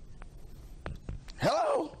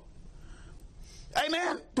 Hello?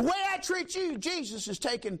 Amen? The way I treat you, Jesus is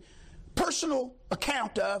taking personal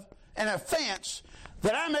account of an offense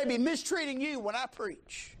that I may be mistreating you when I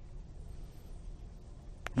preach.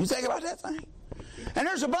 You think about that thing? And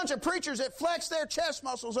there's a bunch of preachers that flex their chest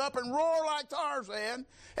muscles up and roar like Tarzan,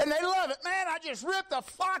 and they love it. Man, I just ripped the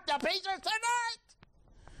flock to pieces tonight.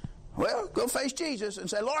 Well, go face Jesus and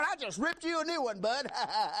say, Lord, I just ripped you a new one, bud.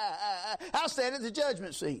 I'll stand at the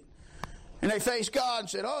judgment seat. And they face God and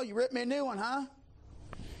said, oh, you ripped me a new one, huh?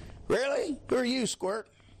 Really? Who are you, squirt?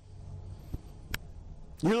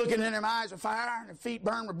 You're looking in them eyes of fire and their feet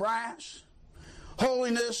burned with brass.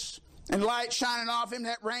 Holiness and light shining off him,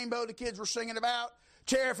 that rainbow the kids were singing about.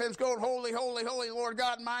 Cherubim's going, holy, holy, holy, Lord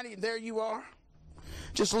God Almighty, and there you are.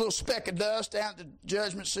 Just a little speck of dust down at the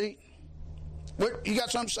judgment seat. What, you got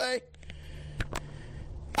something to say?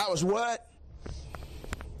 I was what?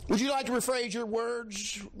 Would you like to rephrase your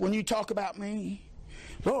words when you talk about me?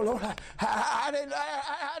 Lord, I didn't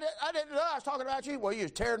know I was talking about you. Well, you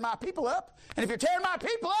was tearing my people up. And if you're tearing my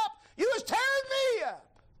people up, you was tearing me up.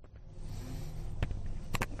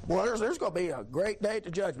 Well, there's going to be a great day at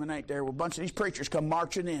the judgment, ain't there? Where a bunch of these preachers come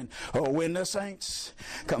marching in. Oh, when the saints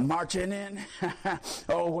come marching in.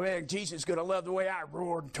 Oh, well, Jesus is going to love the way I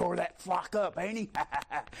roared and tore that flock up, ain't he?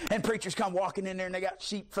 And preachers come walking in there and they got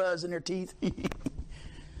sheep fuzz in their teeth. It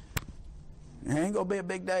ain't going to be a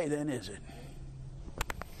big day then, is it?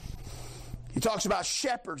 He talks about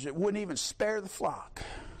shepherds that wouldn't even spare the flock.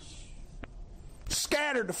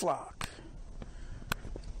 Scattered the flock.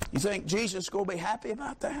 You think Jesus is going to be happy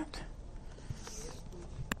about that?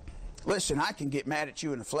 Listen, I can get mad at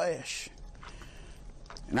you in the flesh.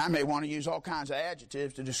 And I may want to use all kinds of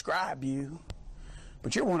adjectives to describe you.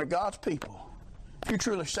 But you're one of God's people. If you're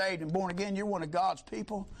truly saved and born again, you're one of God's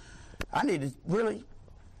people. I need to really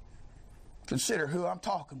consider who I'm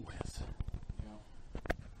talking with.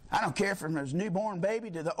 I don't care from his newborn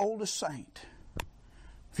baby to the oldest saint.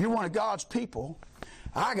 If you're one of God's people,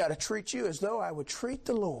 I got to treat you as though I would treat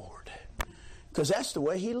the Lord. Because that's the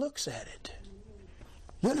way he looks at it.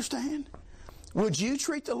 You understand? Would you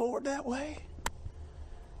treat the Lord that way?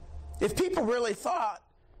 If people really thought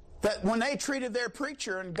that when they treated their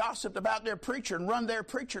preacher and gossiped about their preacher and run their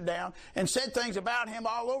preacher down and said things about him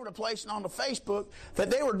all over the place and on the Facebook,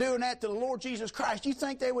 that they were doing that to the Lord Jesus Christ, you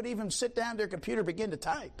think they would even sit down at their computer and begin to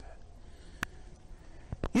type?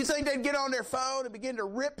 You think they'd get on their phone and begin to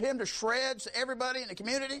rip him to shreds to everybody in the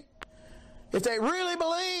community? If they really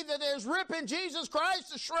believe that there's ripping Jesus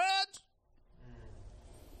Christ to shreds?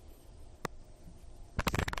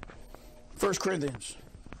 1 Corinthians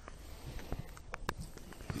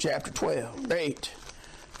chapter 8.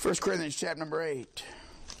 1 Corinthians chapter number 8.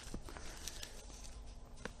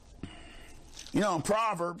 You know, in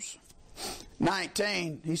Proverbs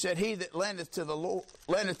 19, he said, he that lendeth to the Lord,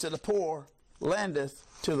 lendeth to the poor, lendeth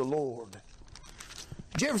to the Lord.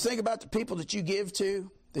 Did you ever think about the people that you give to,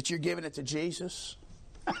 that you're giving it to Jesus?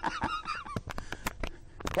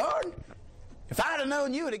 Lord, If I'd have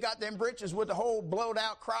known you would have got them britches with the whole blowed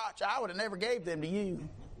out crotch, I would have never gave them to you.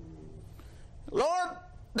 Lord,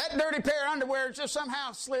 that dirty pair of underwear just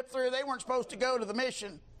somehow slipped through. They weren't supposed to go to the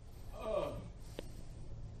mission.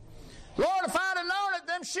 Lord, if I'd have known it,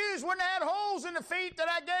 them shoes wouldn't have had holes in the feet that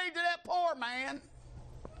I gave to that poor man.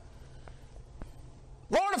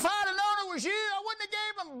 Lord, if I'd have known it was you, I wouldn't have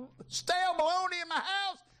gave them stale bologna in my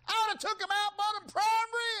house. I would have took them out, bought them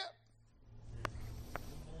prime rib.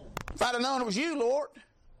 If I'd have known it was you, Lord.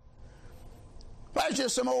 If I was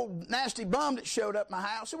just some old nasty bum that showed up at my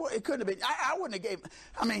house, it couldn't have been. I wouldn't have gave.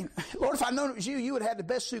 I mean, Lord, if I'd known it was you, you would have had the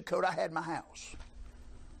best suit coat I had in my house.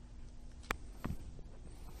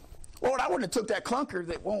 Lord, I wouldn't have took that clunker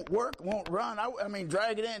that won't work, won't run. I mean,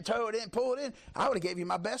 drag it in, tow it in, pull it in. I would have gave you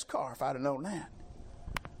my best car if I'd have known that.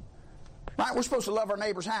 Right? We're supposed to love our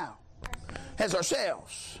neighbors how? As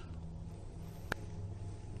ourselves.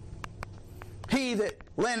 He that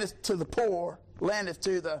lendeth to the poor, lendeth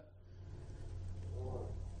to the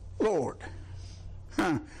Lord.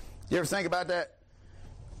 Huh. You ever think about that?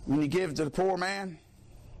 When you give to the poor man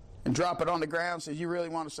and drop it on the ground, says, you really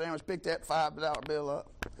want a sandwich, pick that $5 bill up.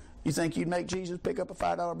 You think you'd make Jesus pick up a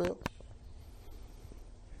 $5 bill?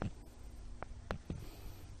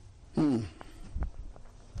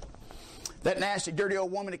 That nasty, dirty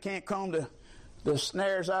old woman that can't comb the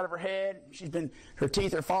snares out of her head. Her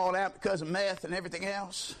teeth are falling out because of meth and everything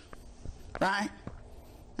else. Right?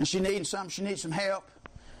 And she needs some help.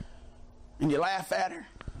 And you laugh at her.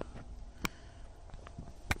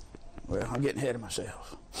 Well, I'm getting ahead of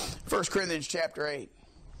myself. 1 Corinthians chapter 8.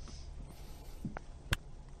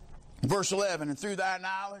 Verse 11, and through thy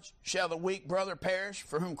knowledge shall the weak brother perish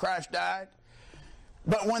for whom Christ died.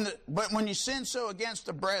 But when you sin so against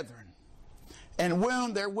the brethren and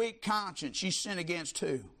wound their weak conscience, you sin against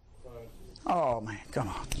who? Oh, man, come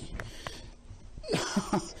on.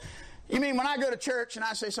 You mean when I go to church and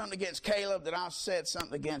I say something against Caleb that I said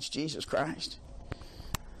something against Jesus Christ?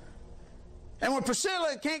 And when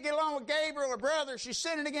Priscilla can't get along with Gabriel, her brother, she's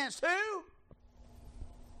sinning against who?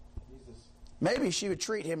 Maybe she would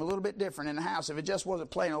treat him a little bit different in the house if it just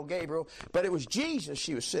wasn't plain old Gabriel, but it was Jesus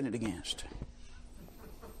she was sinning against.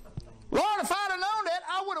 Lord, if I'd have known that,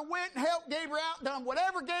 I would have went and helped Gabriel out and done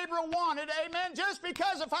whatever Gabriel wanted, amen, just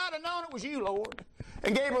because if I'd have known it was you, Lord.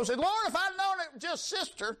 And Gabriel said, Lord, if I'd have known it was just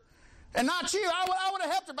sister and not you, I would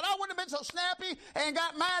have helped her, but I wouldn't have been so snappy and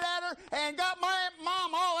got mad at her and got my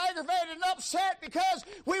mom all aggravated and upset because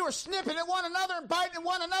we were snipping at one another and biting at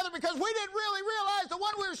one another because we didn't really realize the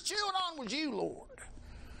one we were chewing on was you, Lord.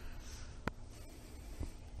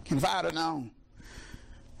 And if I'd have known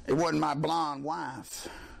it wasn't my blonde wife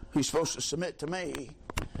who's supposed to submit to me,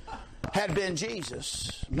 had been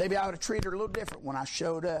Jesus, maybe I would have treated her a little different when I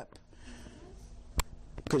showed up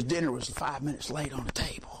because dinner was 5 minutes late on the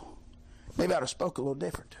table. Maybe I'd have spoke a little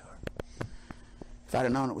different to her if I'd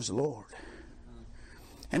have known it was the Lord.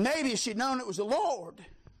 And maybe if she'd known it was the Lord,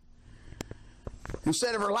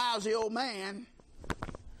 instead of her lousy old man,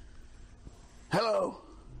 that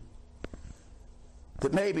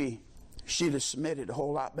maybe she'd have submitted a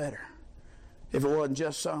whole lot better if it wasn't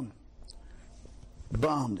just some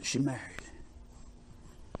bum that she married.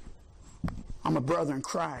 I'm a brother in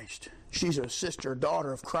Christ. She's a sister, a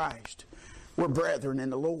daughter of Christ. We're brethren in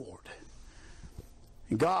the Lord.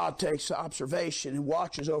 And God takes observation and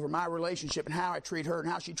watches over my relationship and how I treat her and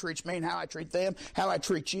how she treats me and how I treat them, how I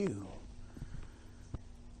treat you.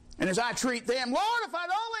 And as I treat them, Lord, if I'd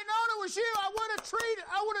only known it was you, I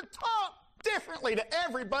would have talked differently to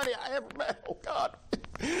everybody I ever met. Oh, God.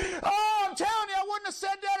 Oh, I'm telling you, I wouldn't have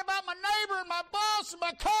said that about my neighbor and my boss and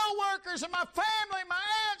my co-workers and my family, my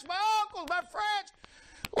aunts, my uncles, my friends.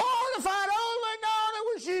 Lord, if I'd only known it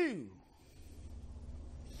was you.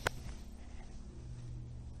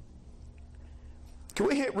 Can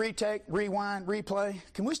we hit retake, rewind, replay?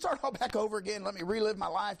 Can we start all back over again? Let me relive my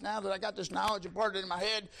life now that I got this knowledge imparted in my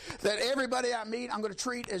head that everybody I meet I'm going to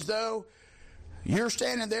treat as though you're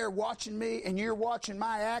standing there watching me and you're watching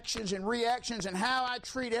my actions and reactions, and how I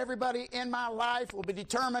treat everybody in my life will be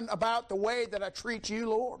determined about the way that I treat you,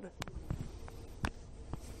 Lord.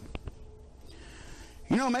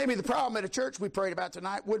 You know, maybe the problem at a church we prayed about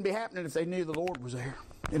tonight wouldn't be happening if they knew the Lord was there.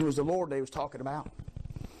 It was the Lord they was talking about.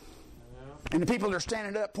 And the people that are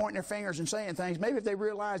standing up, pointing their fingers and saying things, maybe if they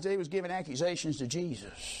realized they was giving accusations to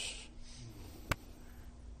Jesus.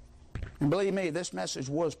 And believe me, this message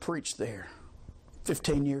was preached there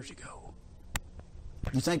 15 years ago.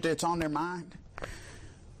 You think that's on their mind?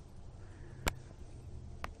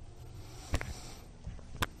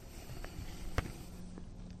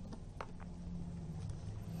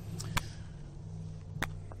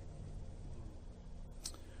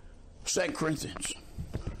 2 Corinthians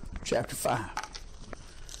chapter 5.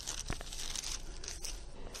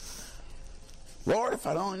 Lord, if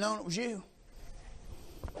I'd only known it was you.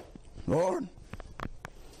 Lord,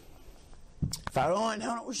 if I'd only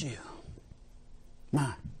known it was you.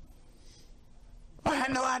 My. I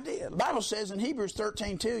had no idea. The Bible says in Hebrews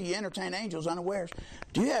 13:2, you entertain angels unawares.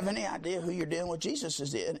 Do you have any idea who you're dealing with? Jesus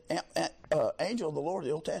is the angel of the Lord of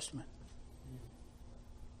the Old Testament.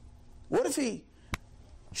 What if he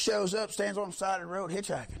shows up, stands on the side of the road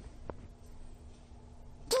hitchhiking?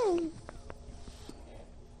 Boom.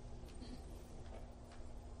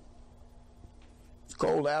 It's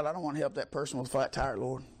cold out. I don't want to help that person with a flat tire,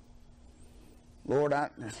 Lord. Lord,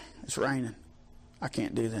 it's raining. I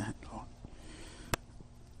can't do that, Lord.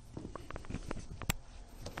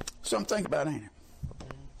 Something to think about, ain't it?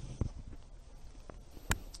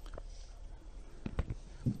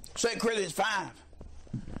 2 Corinthians 5.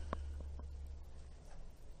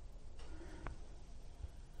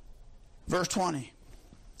 Verse 20.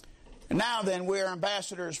 And now then, we are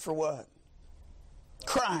ambassadors for what?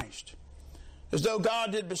 Christ. As though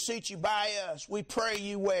God did beseech you by us, we pray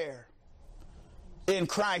you where? In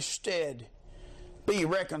Christ's stead. Be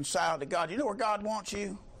reconciled to God. You know where God wants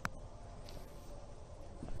you?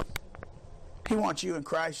 He wants you in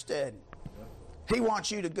Christ's stead. He wants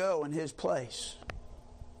you to go in His place.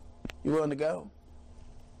 You willing to go?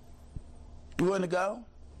 You willing to go?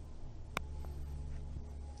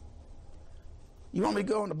 You want me to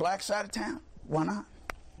go on the black side of town? Why not?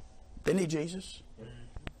 They need Jesus.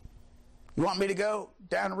 You want me to go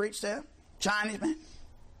down and reach them? Chinese man?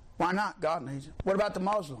 Why not? God needs it. What about the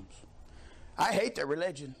Muslims? I hate their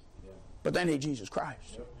religion, but they need Jesus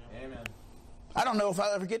Christ. Amen. I don't know if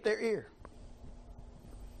I'll ever get their ear.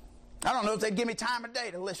 I don't know if they'd give me time of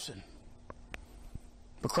day to listen.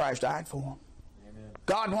 But Christ died for them. Amen.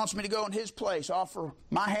 God wants me to go in His place, offer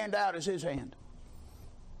my hand out as His hand.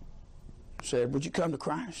 Said, would you come to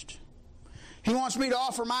Christ? He wants me to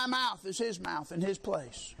offer my mouth as His mouth in His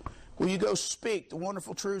place. Will you go speak the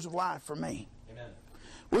wonderful truths of life for me? Amen.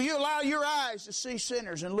 Will you allow your eyes to see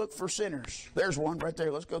sinners and look for sinners? There's one right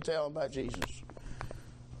there. Let's go tell them about Jesus.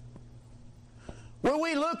 Will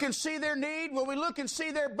we look and see their need? Will we look and see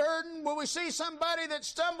their burden? Will we see somebody that's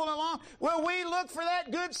stumbling along? Will we look for that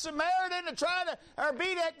good Samaritan to try to, or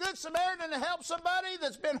be that good Samaritan to help somebody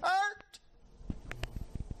that's been hurt?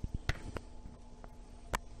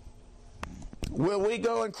 Will we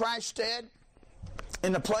go in Christ's stead?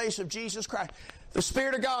 In the place of Jesus Christ? The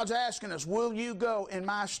Spirit of God's asking us, will you go in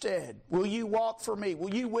my stead? Will you walk for me?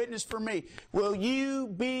 Will you witness for me? Will you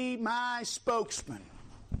be my spokesman?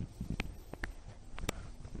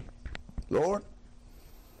 Lord,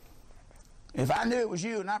 if I knew it was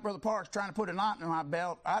you and not Brother Parks trying to put a knot in my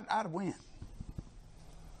belt, I'd have went.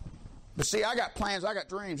 But see, I got plans, I got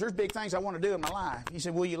dreams. There's big things I want to do in my life. He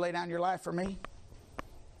said, will you lay down your life for me?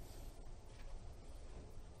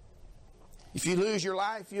 If you lose your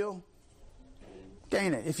life, you'll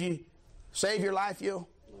gain it. If you save your life, you'll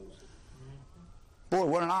lose it. Boy,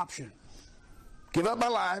 what an option. Give up my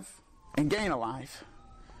life and gain a life.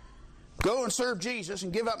 Go and serve Jesus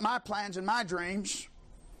and give up my plans and my dreams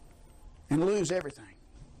and lose everything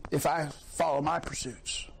if I follow my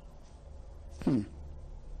pursuits. You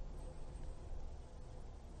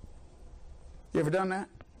ever done that?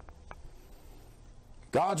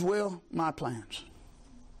 God's will, my plans.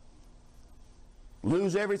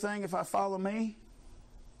 Lose everything if I follow me.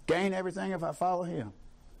 Gain everything if I follow Him.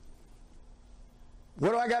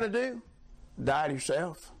 What do I got to do? Die to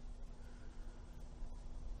yourself.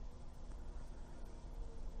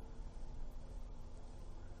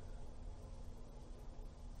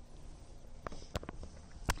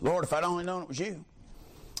 Lord, if I'd only known it was you.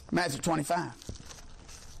 Matthew 25.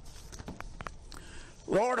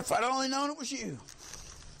 Lord, if I'd only known it was you,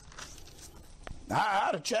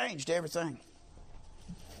 I'd have changed everything.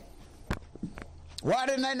 Why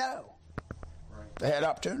didn't they know? They had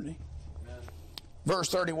opportunity. Amen. Verse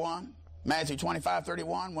 31, Matthew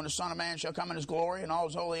 25:31, when the Son of Man shall come in His glory and all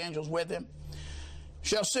His holy angels with Him,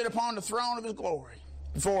 shall sit upon the throne of His glory.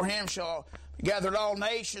 Before Him shall be gathered all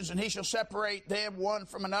nations, and He shall separate them one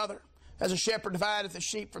from another, as a shepherd divideth the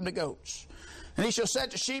sheep from the goats. And He shall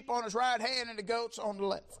set the sheep on His right hand and the goats on the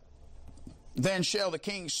left. Then shall the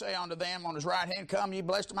King say unto them on His right hand, Come, ye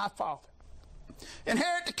blessed of my Father,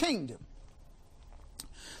 inherit the kingdom.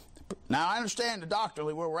 Now, I understand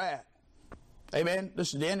doctrinally where we're at. Amen?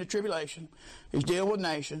 This is the end of tribulation. He's dealing with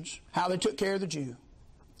nations, how they took care of the Jew. You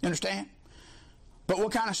understand? But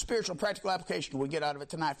what kind of spiritual practical application can we get out of it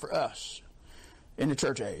tonight for us in the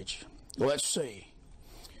church age? Well, let's see.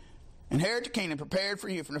 Inherit the kingdom prepared for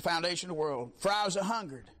you from the foundation of the world. For I was a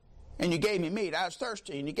hungered, and you gave me meat. I was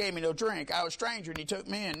thirsty, and you gave me no drink. I was a stranger, and you took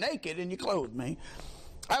me in. Naked, and you clothed me.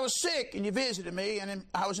 I was sick, and you visited me, and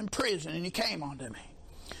I was in prison, and you came unto me.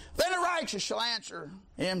 Then the righteous shall answer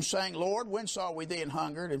him, saying, Lord, when saw we thee and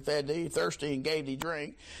hungered, and fed thee, thirsty, and gave thee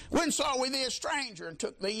drink? When saw we thee a stranger, and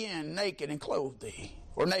took thee in, naked, and clothed thee?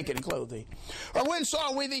 Or naked, and clothed thee? Or when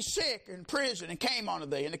saw we thee sick, or in prison, and came unto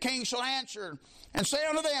thee? And the king shall answer, and say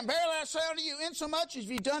unto them, Verily I say unto you, insomuch as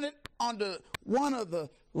you've done it unto one of the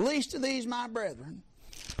least of these my brethren,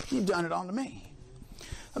 you've done it unto me.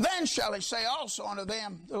 Then shall he say also unto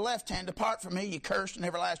them, the left hand, Depart from me, ye cursed, and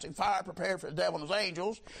everlasting fire, prepared for the devil and his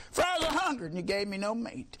angels. For I was hungered, and you gave me no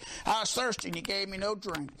meat. I was thirsty, and you gave me no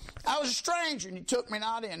drink. I was a stranger, and you took me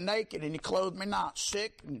not in. Naked, and you clothed me not.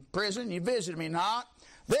 Sick, in prison, and you visited me not.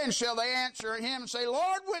 Then shall they answer him and say,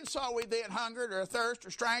 Lord, when saw we thee and hungered, or athirst,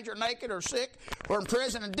 or stranger, or naked, or sick, or in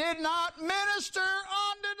prison, and did not minister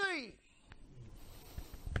unto thee?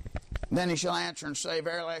 Then he shall answer and say,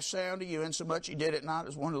 Verily I say unto you, insomuch you did it not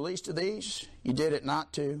as one of the least of these, you did it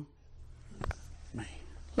not to me.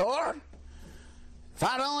 Lord, if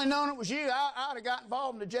I'd only known it was you, I'd have got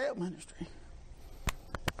involved in the jail ministry.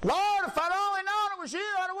 Lord, if I'd only known it was you,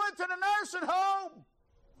 I'd have went to the nursing home.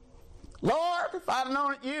 Lord, if I'd have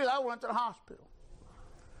known it was you, I went to the hospital.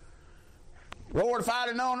 Lord, if I'd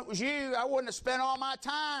have known it was you, I wouldn't have spent all my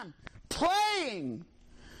time praying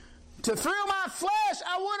to thrill my flesh.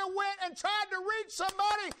 I would have went and tried to reach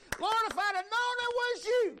somebody. Lord, if I'd have known it was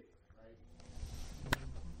you.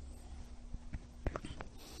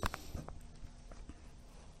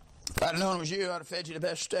 If I'd have known it was you, I'd have fed you the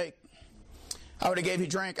best steak. I would have gave you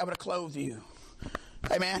drink. I would have clothed you.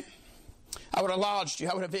 Amen. I would have lodged you.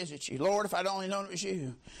 I would have visited you. Lord, if I'd only known it was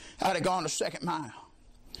you, I'd have gone the second mile.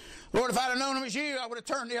 Lord, if I'd have known it was you, I would have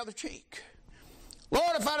turned the other cheek.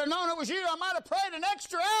 Lord, if I'd have known it was you, I might have prayed an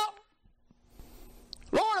extra hour.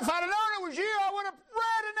 Lord, if I'd have known it was you, I would have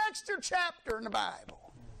read an extra chapter in the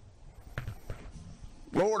Bible.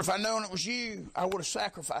 Lord, if I'd known it was you, I would have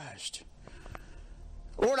sacrificed.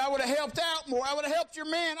 Lord, I would have helped out more. I would have helped your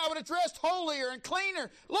men. I would have dressed holier and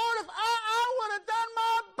cleaner. Lord, if I would have done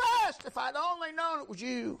my best if I'd only known it was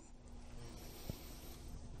you.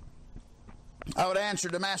 I would have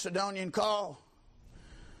answered the Macedonian call.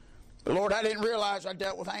 But Lord, I didn't realize I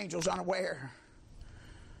dealt with angels unaware.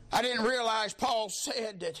 I didn't realize Paul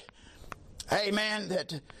said that, amen,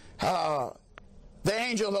 that the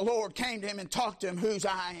angel of the Lord came to him and talked to him whose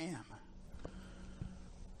I am.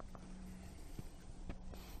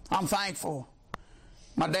 I'm thankful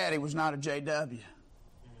my daddy was not a JW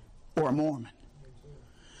or a Mormon.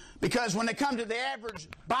 Because when they come to the average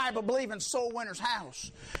Bible-believing soul winner's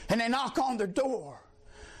house and they knock on their door,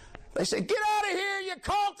 they say, Get out of here, you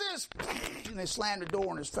cultist! And they slam the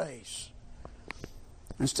door in his face.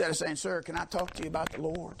 Instead of saying, Sir, can I talk to you about the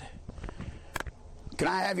Lord? Can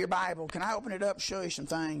I have your Bible? Can I open it up and show you some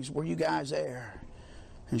things? Were you guys there?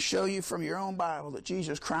 And show you from your own Bible that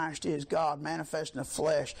Jesus Christ is God manifest in the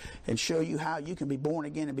flesh, and show you how you can be born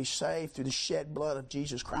again and be saved through the shed blood of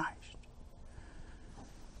Jesus Christ.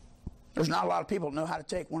 There's not a lot of people that know how to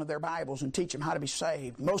take one of their Bibles and teach them how to be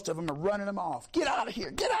saved. Most of them are running them off. Get out of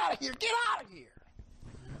here, get out of here, get out of here.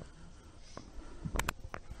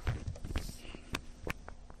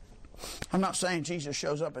 I'm not saying Jesus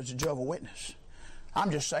shows up as a Jehovah's Witness.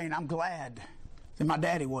 I'm just saying I'm glad that my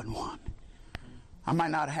daddy wasn't one. I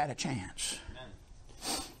might not have had a chance.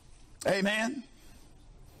 Amen. Amen.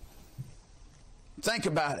 Think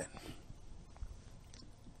about it.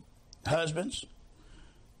 Husbands,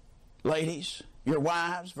 ladies, your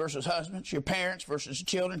wives versus husbands, your parents versus your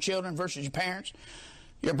children, children versus your parents,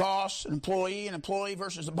 your boss, an employee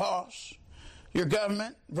versus the boss, your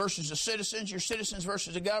government versus the citizens, your citizens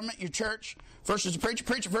versus the government, your church versus the preacher,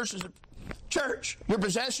 preacher versus the church, your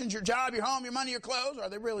possessions, your job, your home, your money, your clothes, are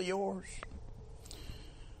they really yours?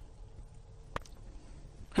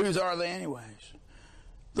 Whose are they anyways?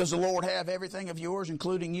 Does the Lord have everything of yours,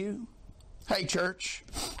 including you? Hey, church,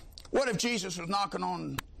 what if Jesus was knocking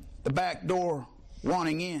on the back door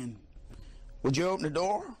wanting in? Would you open the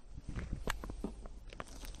door?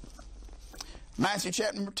 Matthew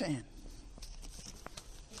chapter number 10.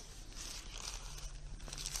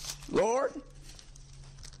 Lord,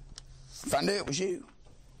 if I knew it was you,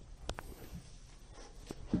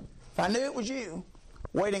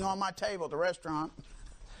 waiting on my table at the restaurant,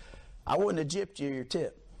 I wouldn't have gypped you your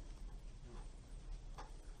tip.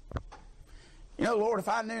 You know, Lord, if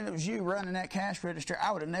I knew it was you running that cash register,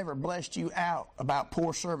 I would have never blessed you out about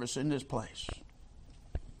poor service in this place.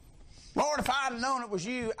 Lord, if I'd have known it was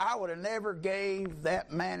you, I would have never gave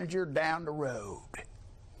that manager down the road.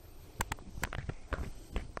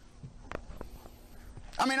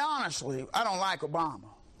 I mean, honestly, I don't like Obama.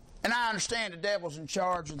 And I understand the devil's in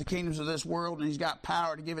charge of the kingdoms of this world, and he's got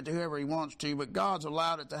power to give it to whoever he wants to, but God's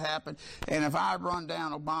allowed it to happen. And if I run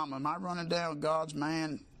down Obama, am I running down God's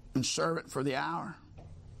man and servant for the hour?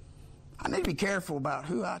 I need to be careful about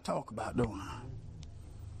who I talk about, don't I?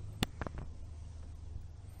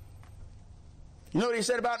 You know what he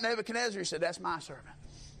said about Nebuchadnezzar? He said, that's my servant.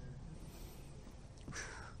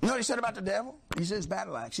 You know what he said about the devil? He's his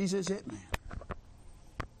battle axe. He's his hitman.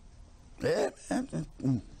 Yeah.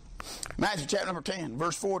 Matthew chapter number 10,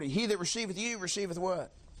 verse 40. He that receiveth you receiveth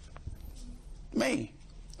what? Me.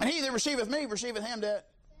 And he that receiveth me receiveth him that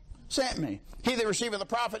sent me. He that receiveth a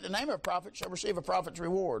prophet in the name of a prophet shall receive a prophet's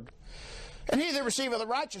reward. And he that receiveth a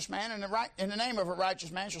righteous man in the name of a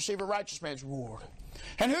righteous man shall receive a righteous man's reward.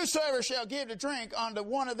 And whosoever shall give to drink unto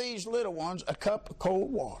one of these little ones a cup of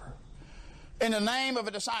cold water, in the name of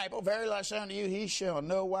a disciple, verily I say unto you, he shall in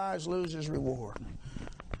no wise lose his reward.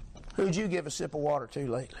 Who'd you give a sip of water to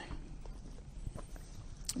lately?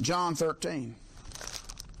 John 13.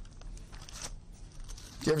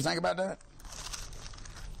 Did you ever think about that?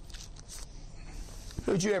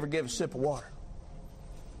 Who'd you ever give a sip of water?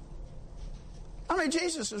 I mean,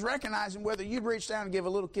 Jesus is recognizing whether you'd reach down and give a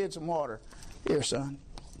little kid some water. Here, son.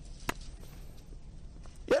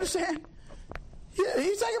 You understand? Yeah,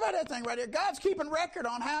 you think about that thing right there. God's keeping record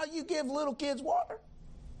on how you give little kids water.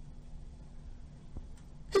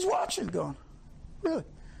 He's watching, going, really?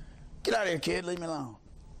 Get out of here, kid. Leave me alone.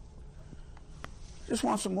 Just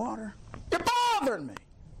want some water. You're bothering me.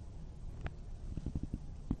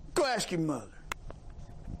 Go ask your mother.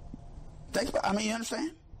 Think about. I mean, you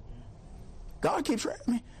understand? God keeps record.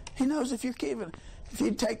 I mean, He knows if you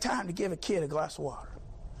take time to give a kid a glass of water.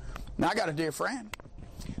 Now, I got a dear friend.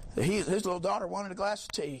 His little daughter wanted a glass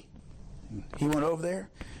of tea. He went over there.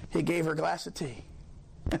 He gave her a glass of tea.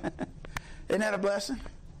 Isn't that a blessing?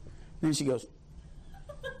 And then she goes.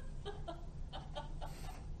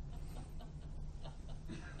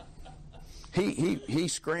 He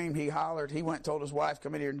screamed. He hollered. He went and told his wife,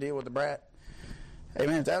 come in here and deal with the brat.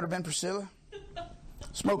 Amen. If that would have been Priscilla,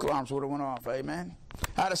 smoke alarms would have went off. Amen.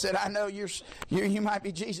 I'd have said, I know you might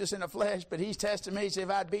be Jesus in the flesh, but he's testing me. See if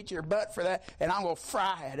I'd beat your butt for that, and I'm going to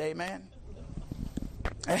fry it. Amen.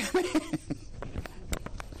 Amen.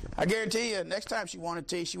 I guarantee you, next time she wanted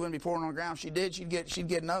tea, she wouldn't be pouring on the ground. If she did, she'd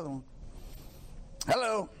get another one.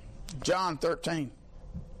 Hello. John 13.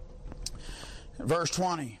 Verse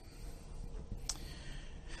 20.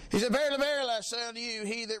 He said, verily, verily, I say unto you,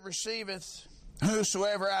 he that receiveth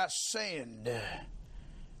whosoever I send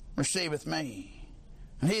receiveth me.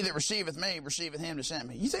 And he that receiveth me receiveth him that sent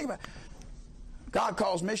me. You think about it. God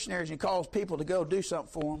calls missionaries and He calls people to go do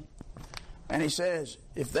something for Him. And He says,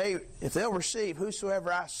 if they'll receive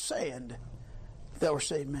whosoever I send, they'll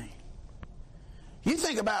receive me. You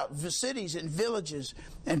think about the cities and villages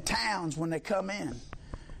and towns when they come in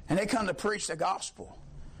and they come to preach the gospel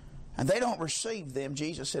and they don't receive them.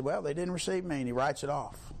 Jesus said, well, they didn't receive me, and He writes it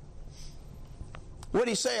off. What did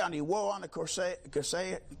He say on you? Woe on the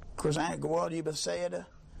Bethsaida,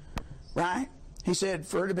 right? He said,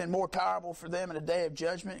 for it had been more tolerable for them in a day of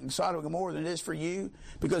judgment in Sodom and Gomorrah than it is for you,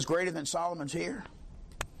 because greater than Solomon's here.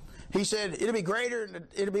 He said, it'll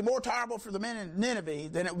be more tolerable for the men in Nineveh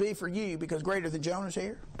than it will be for you, because greater than Jonah's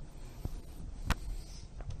here.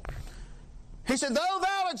 He said, though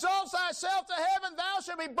thou exalt thyself to heaven, thou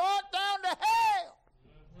shalt be brought down to hell.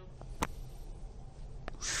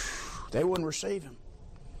 They wouldn't receive Him.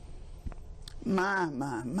 My,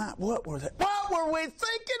 what were they? What were we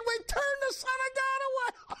thinking? We turned the Son of God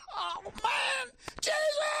away. Oh, man.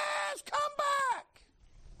 Jesus, come back.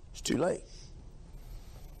 It's too late.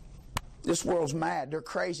 This world's mad. They're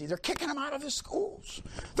crazy. They're kicking them out of the schools.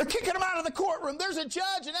 They're kicking them out of the courtroom. There's a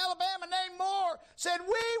judge in Alabama named Moore said, we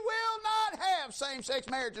will not have same-sex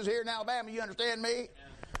marriages here in Alabama. You understand me?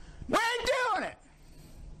 We ain't doing it.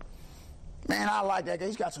 Man, I like that guy.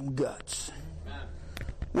 He's got some guts.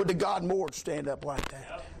 Would the God Moore stand up like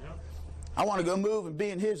that? Yep. I want to go move and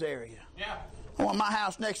be in his area. Yeah. I want my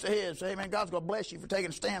house next to his. Amen. God's going to bless you for taking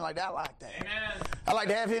a stand like that. I like that. Amen. I like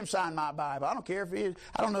to have him sign my Bible. I don't care if he is.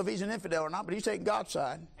 I don't know if he's an infidel or not, but he's taking God's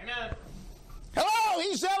side. Amen. Hello,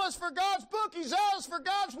 he's zealous for God's book. He's zealous for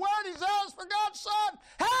God's word. He's zealous for God's son.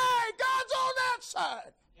 Hey, God's on that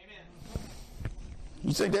side. Amen.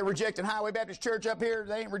 You think they're rejecting Highway Baptist Church up here?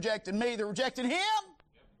 They ain't rejecting me. They're rejecting him.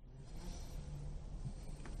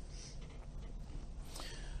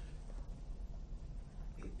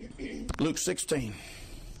 Luke 16.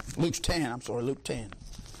 Luke 10. Luke 10.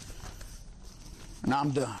 And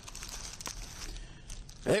I'm done.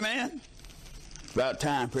 Amen. About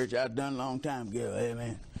time, preacher. I was done a long time ago.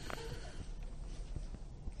 Amen.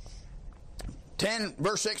 10,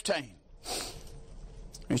 verse 16.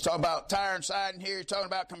 He's talking about Tyre and Sidon here. He's talking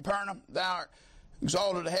about Capernaum. Thou art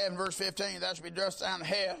exalted to heaven. Verse 15, thou shalt be thrust down to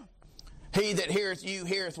hell. He that heareth you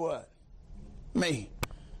heareth what? Me.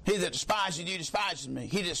 He that despises you despises me.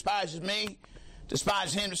 He that despises me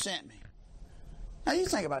despises him that sent me. Now you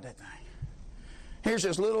think about that thing. Here's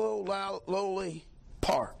this little old lowly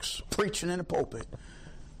Parks preaching in the pulpit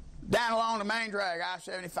down along the main drag,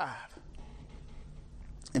 I-75.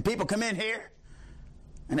 And people come in here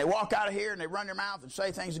and they walk out of here and they run their mouth and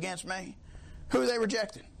say things against me. Who are they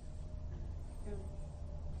rejecting?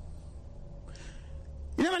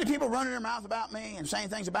 You know how many people running their mouth about me and saying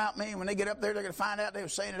things about me, and when they get up there, they're going to find out they were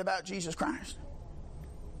saying it about Jesus Christ?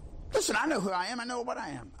 Listen, I know who I am. I know what I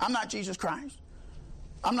am. I'm not Jesus Christ.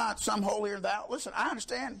 I'm not some holier than thou. Listen, I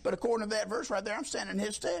understand, but according to that verse right there, I'm standing in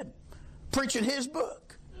his stead, preaching his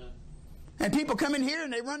book. And people come in here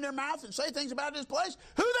and they run their mouth and say things about this place.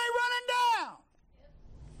 Who are they running down?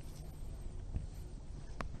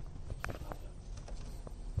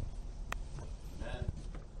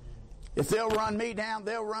 If they'll run me down,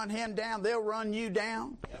 they'll run him down, they'll run you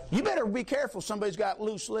down. You better be careful. Somebody's got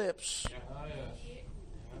loose lips.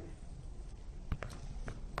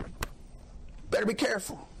 Better be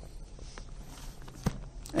careful.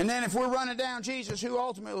 And then if we're running down Jesus, who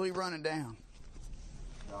ultimately running down?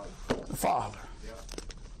 The Father.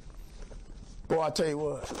 Boy, I tell you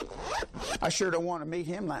what, I sure don't want to meet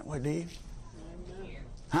him that way, do you?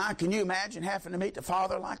 Huh? Can you imagine having to meet the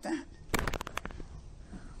Father like that?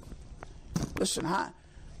 Listen, I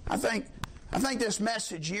think this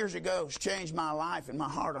message years ago has changed my life and my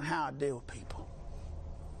heart on how I deal with people.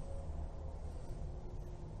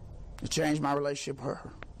 It changed my relationship with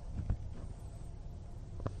her.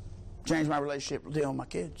 Changed my relationship dealing with my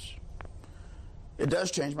kids. It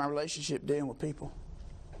does change my relationship dealing with people.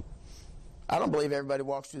 I don't believe everybody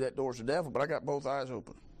walks through that door as the devil, but I got both eyes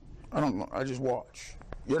open. I don't know. I just watch.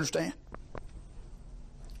 You understand?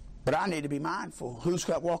 But I need to be mindful. Who's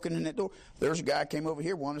got walking in that door? There's a guy came over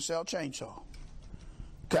here wanting to sell a chainsaw.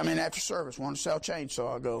 Come in after service, wanted to sell a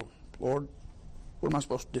chainsaw. I go, Lord, what am I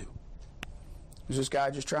supposed to do? Is this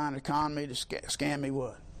guy just trying to con me, to scam me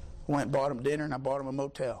what? I went and bought him dinner and I bought him a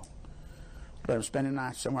motel. Let him spend the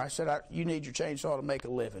night somewhere. I said, you need your chainsaw to make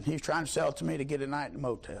a living. He was trying to sell it to me to get a night in a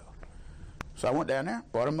motel. So I went down there,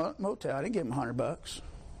 bought him a motel. I didn't give him $100.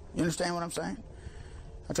 You understand what I'm saying?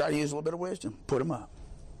 I tried to use a little bit of wisdom, put him up.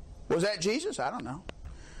 Was that Jesus? I don't know.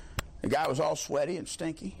 The guy was all sweaty and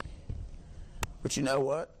stinky. But you know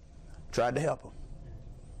what? Tried to help him.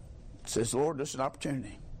 Says, Lord, this is an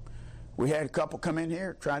opportunity. We had a couple come in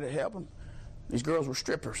here, tried to help them. These girls were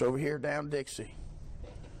strippers over here down Dixie.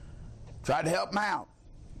 Tried to help them out.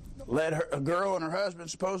 Led a girl and her husband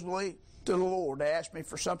supposedly to the Lord. They asked me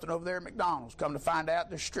for something over there at McDonald's. Come to find out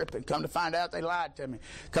they're stripping. Come to find out they lied to me.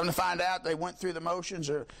 Come to find out they went through the motions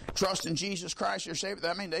of trusting Jesus Christ their Savior.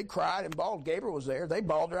 I mean, they cried and bawled. Gabriel was there. They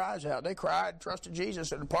bawled their eyes out. They cried, trusted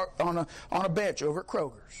Jesus on a bench over at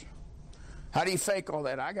Kroger's. How do you fake all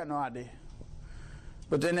that? I got no idea.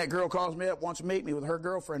 But then that girl calls me up, wants to meet me with her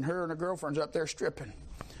girlfriend. Her and her girlfriend's up there stripping.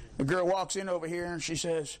 The girl walks in over here and she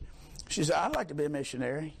says, I'd like to be a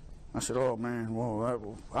missionary. I said, oh, man,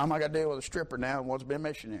 well, how am I going to deal with a stripper now and wants to be a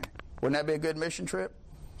missionary? Wouldn't that be a good mission trip?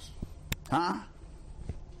 Huh?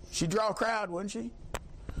 She'd draw a crowd, wouldn't she?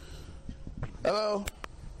 Hello?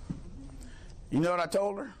 You know what I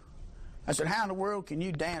told her? I said, how in the world can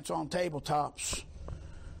you dance on tabletops?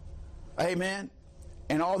 Amen?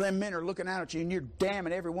 And all them men are looking out at you and you're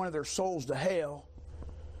damning every one of their souls to hell.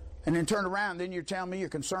 And then turn around and then you're telling me you're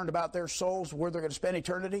concerned about their souls, where they're going to spend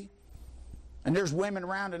eternity? And there's women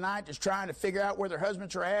around tonight that's trying to figure out where their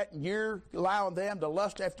husbands are at, and you're allowing them to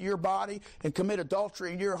lust after your body and commit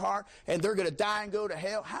adultery in your heart, and they're going to die and go to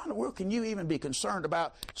hell. How in the world can you even be concerned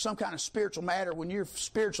about some kind of spiritual matter when you're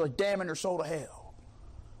spiritually damning their soul to hell?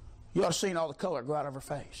 You ought to have seen all the color go out of her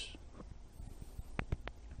face.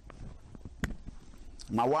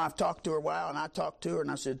 My wife talked to her a while, and I talked to her,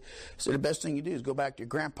 and I said, the best thing you do is go back to your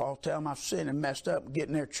grandpa, tell them I've sinned and messed up, and get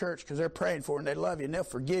in their church because they're praying for you, and they love you, and they'll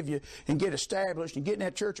forgive you, and get established, and get in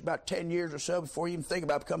that church about 10 years or so before you even think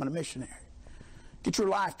about becoming a missionary. Get your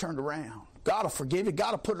life turned around. God will forgive you.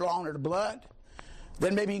 God will put it all under the blood.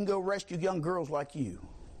 Then maybe you can go rescue young girls like you.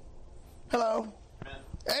 Hello?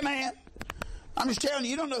 Amen. I'm just telling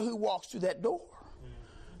you, you don't know who walks through that door.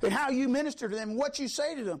 And how you minister to them and what you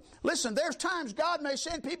say to them. Listen, there's times God may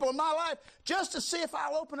send people in my life just to see if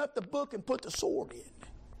I'll open up the book and put the sword in.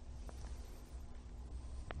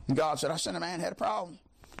 And God said, I sent a man who had a problem.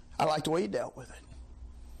 I like the way he dealt with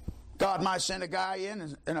it. God might send a guy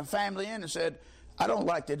in and a family in and said, I don't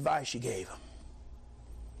like the advice you gave him.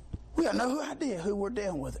 We got no idea who we're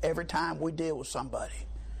dealing with every time we deal with somebody.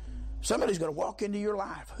 Somebody's going to walk into your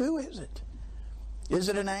life. Who is it? Is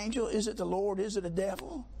it an angel? Is it the Lord? Is it a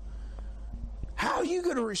devil? How are you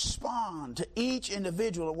going to respond to each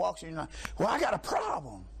individual that walks in your life? Well, I got a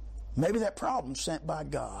problem. Maybe that problem's sent by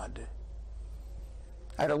God.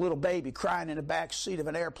 I had a little baby crying in the back seat of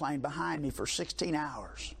an airplane behind me for 16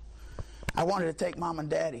 hours. I wanted to take Mom and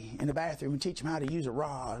Daddy in the bathroom and teach them how to use a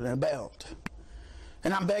rod and a belt.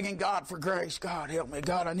 And I'm begging God for grace. God, help me.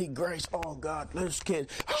 God, I need grace. Oh, God, this kid.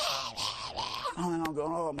 And I'm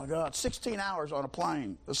going, oh, my God. 16 hours on a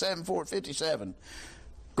plane, a 747,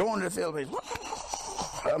 going to the Philippines.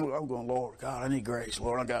 I'm going, Lord, God, I need grace.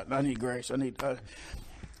 Lord, I need grace.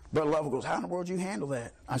 Brother Lovell goes, how in the world did you handle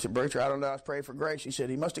that? I said, Preacher, I don't know. I was praying for grace. He said,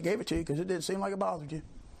 he must have gave it to you because it didn't seem like it bothered you.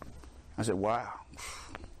 I said, wow.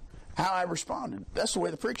 How I responded. That's the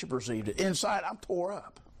way the preacher perceived it. Inside, I'm tore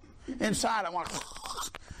up. Inside, I want to,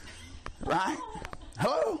 right?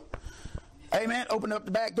 Hello? Amen. Opened up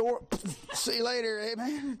the back door. See you later.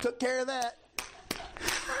 Amen. Took care of that.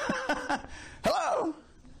 Hello?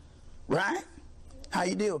 Right? How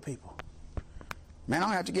you deal with people? Man, I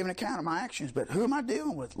don't have to give an account of my actions, but who am I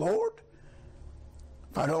dealing with? Lord?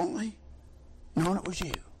 If I'd only known it was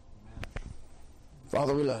you.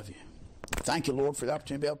 Father, we love you. Thank you, Lord, for the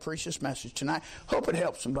opportunity to be able to preach this message tonight. Hope it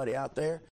helps somebody out there.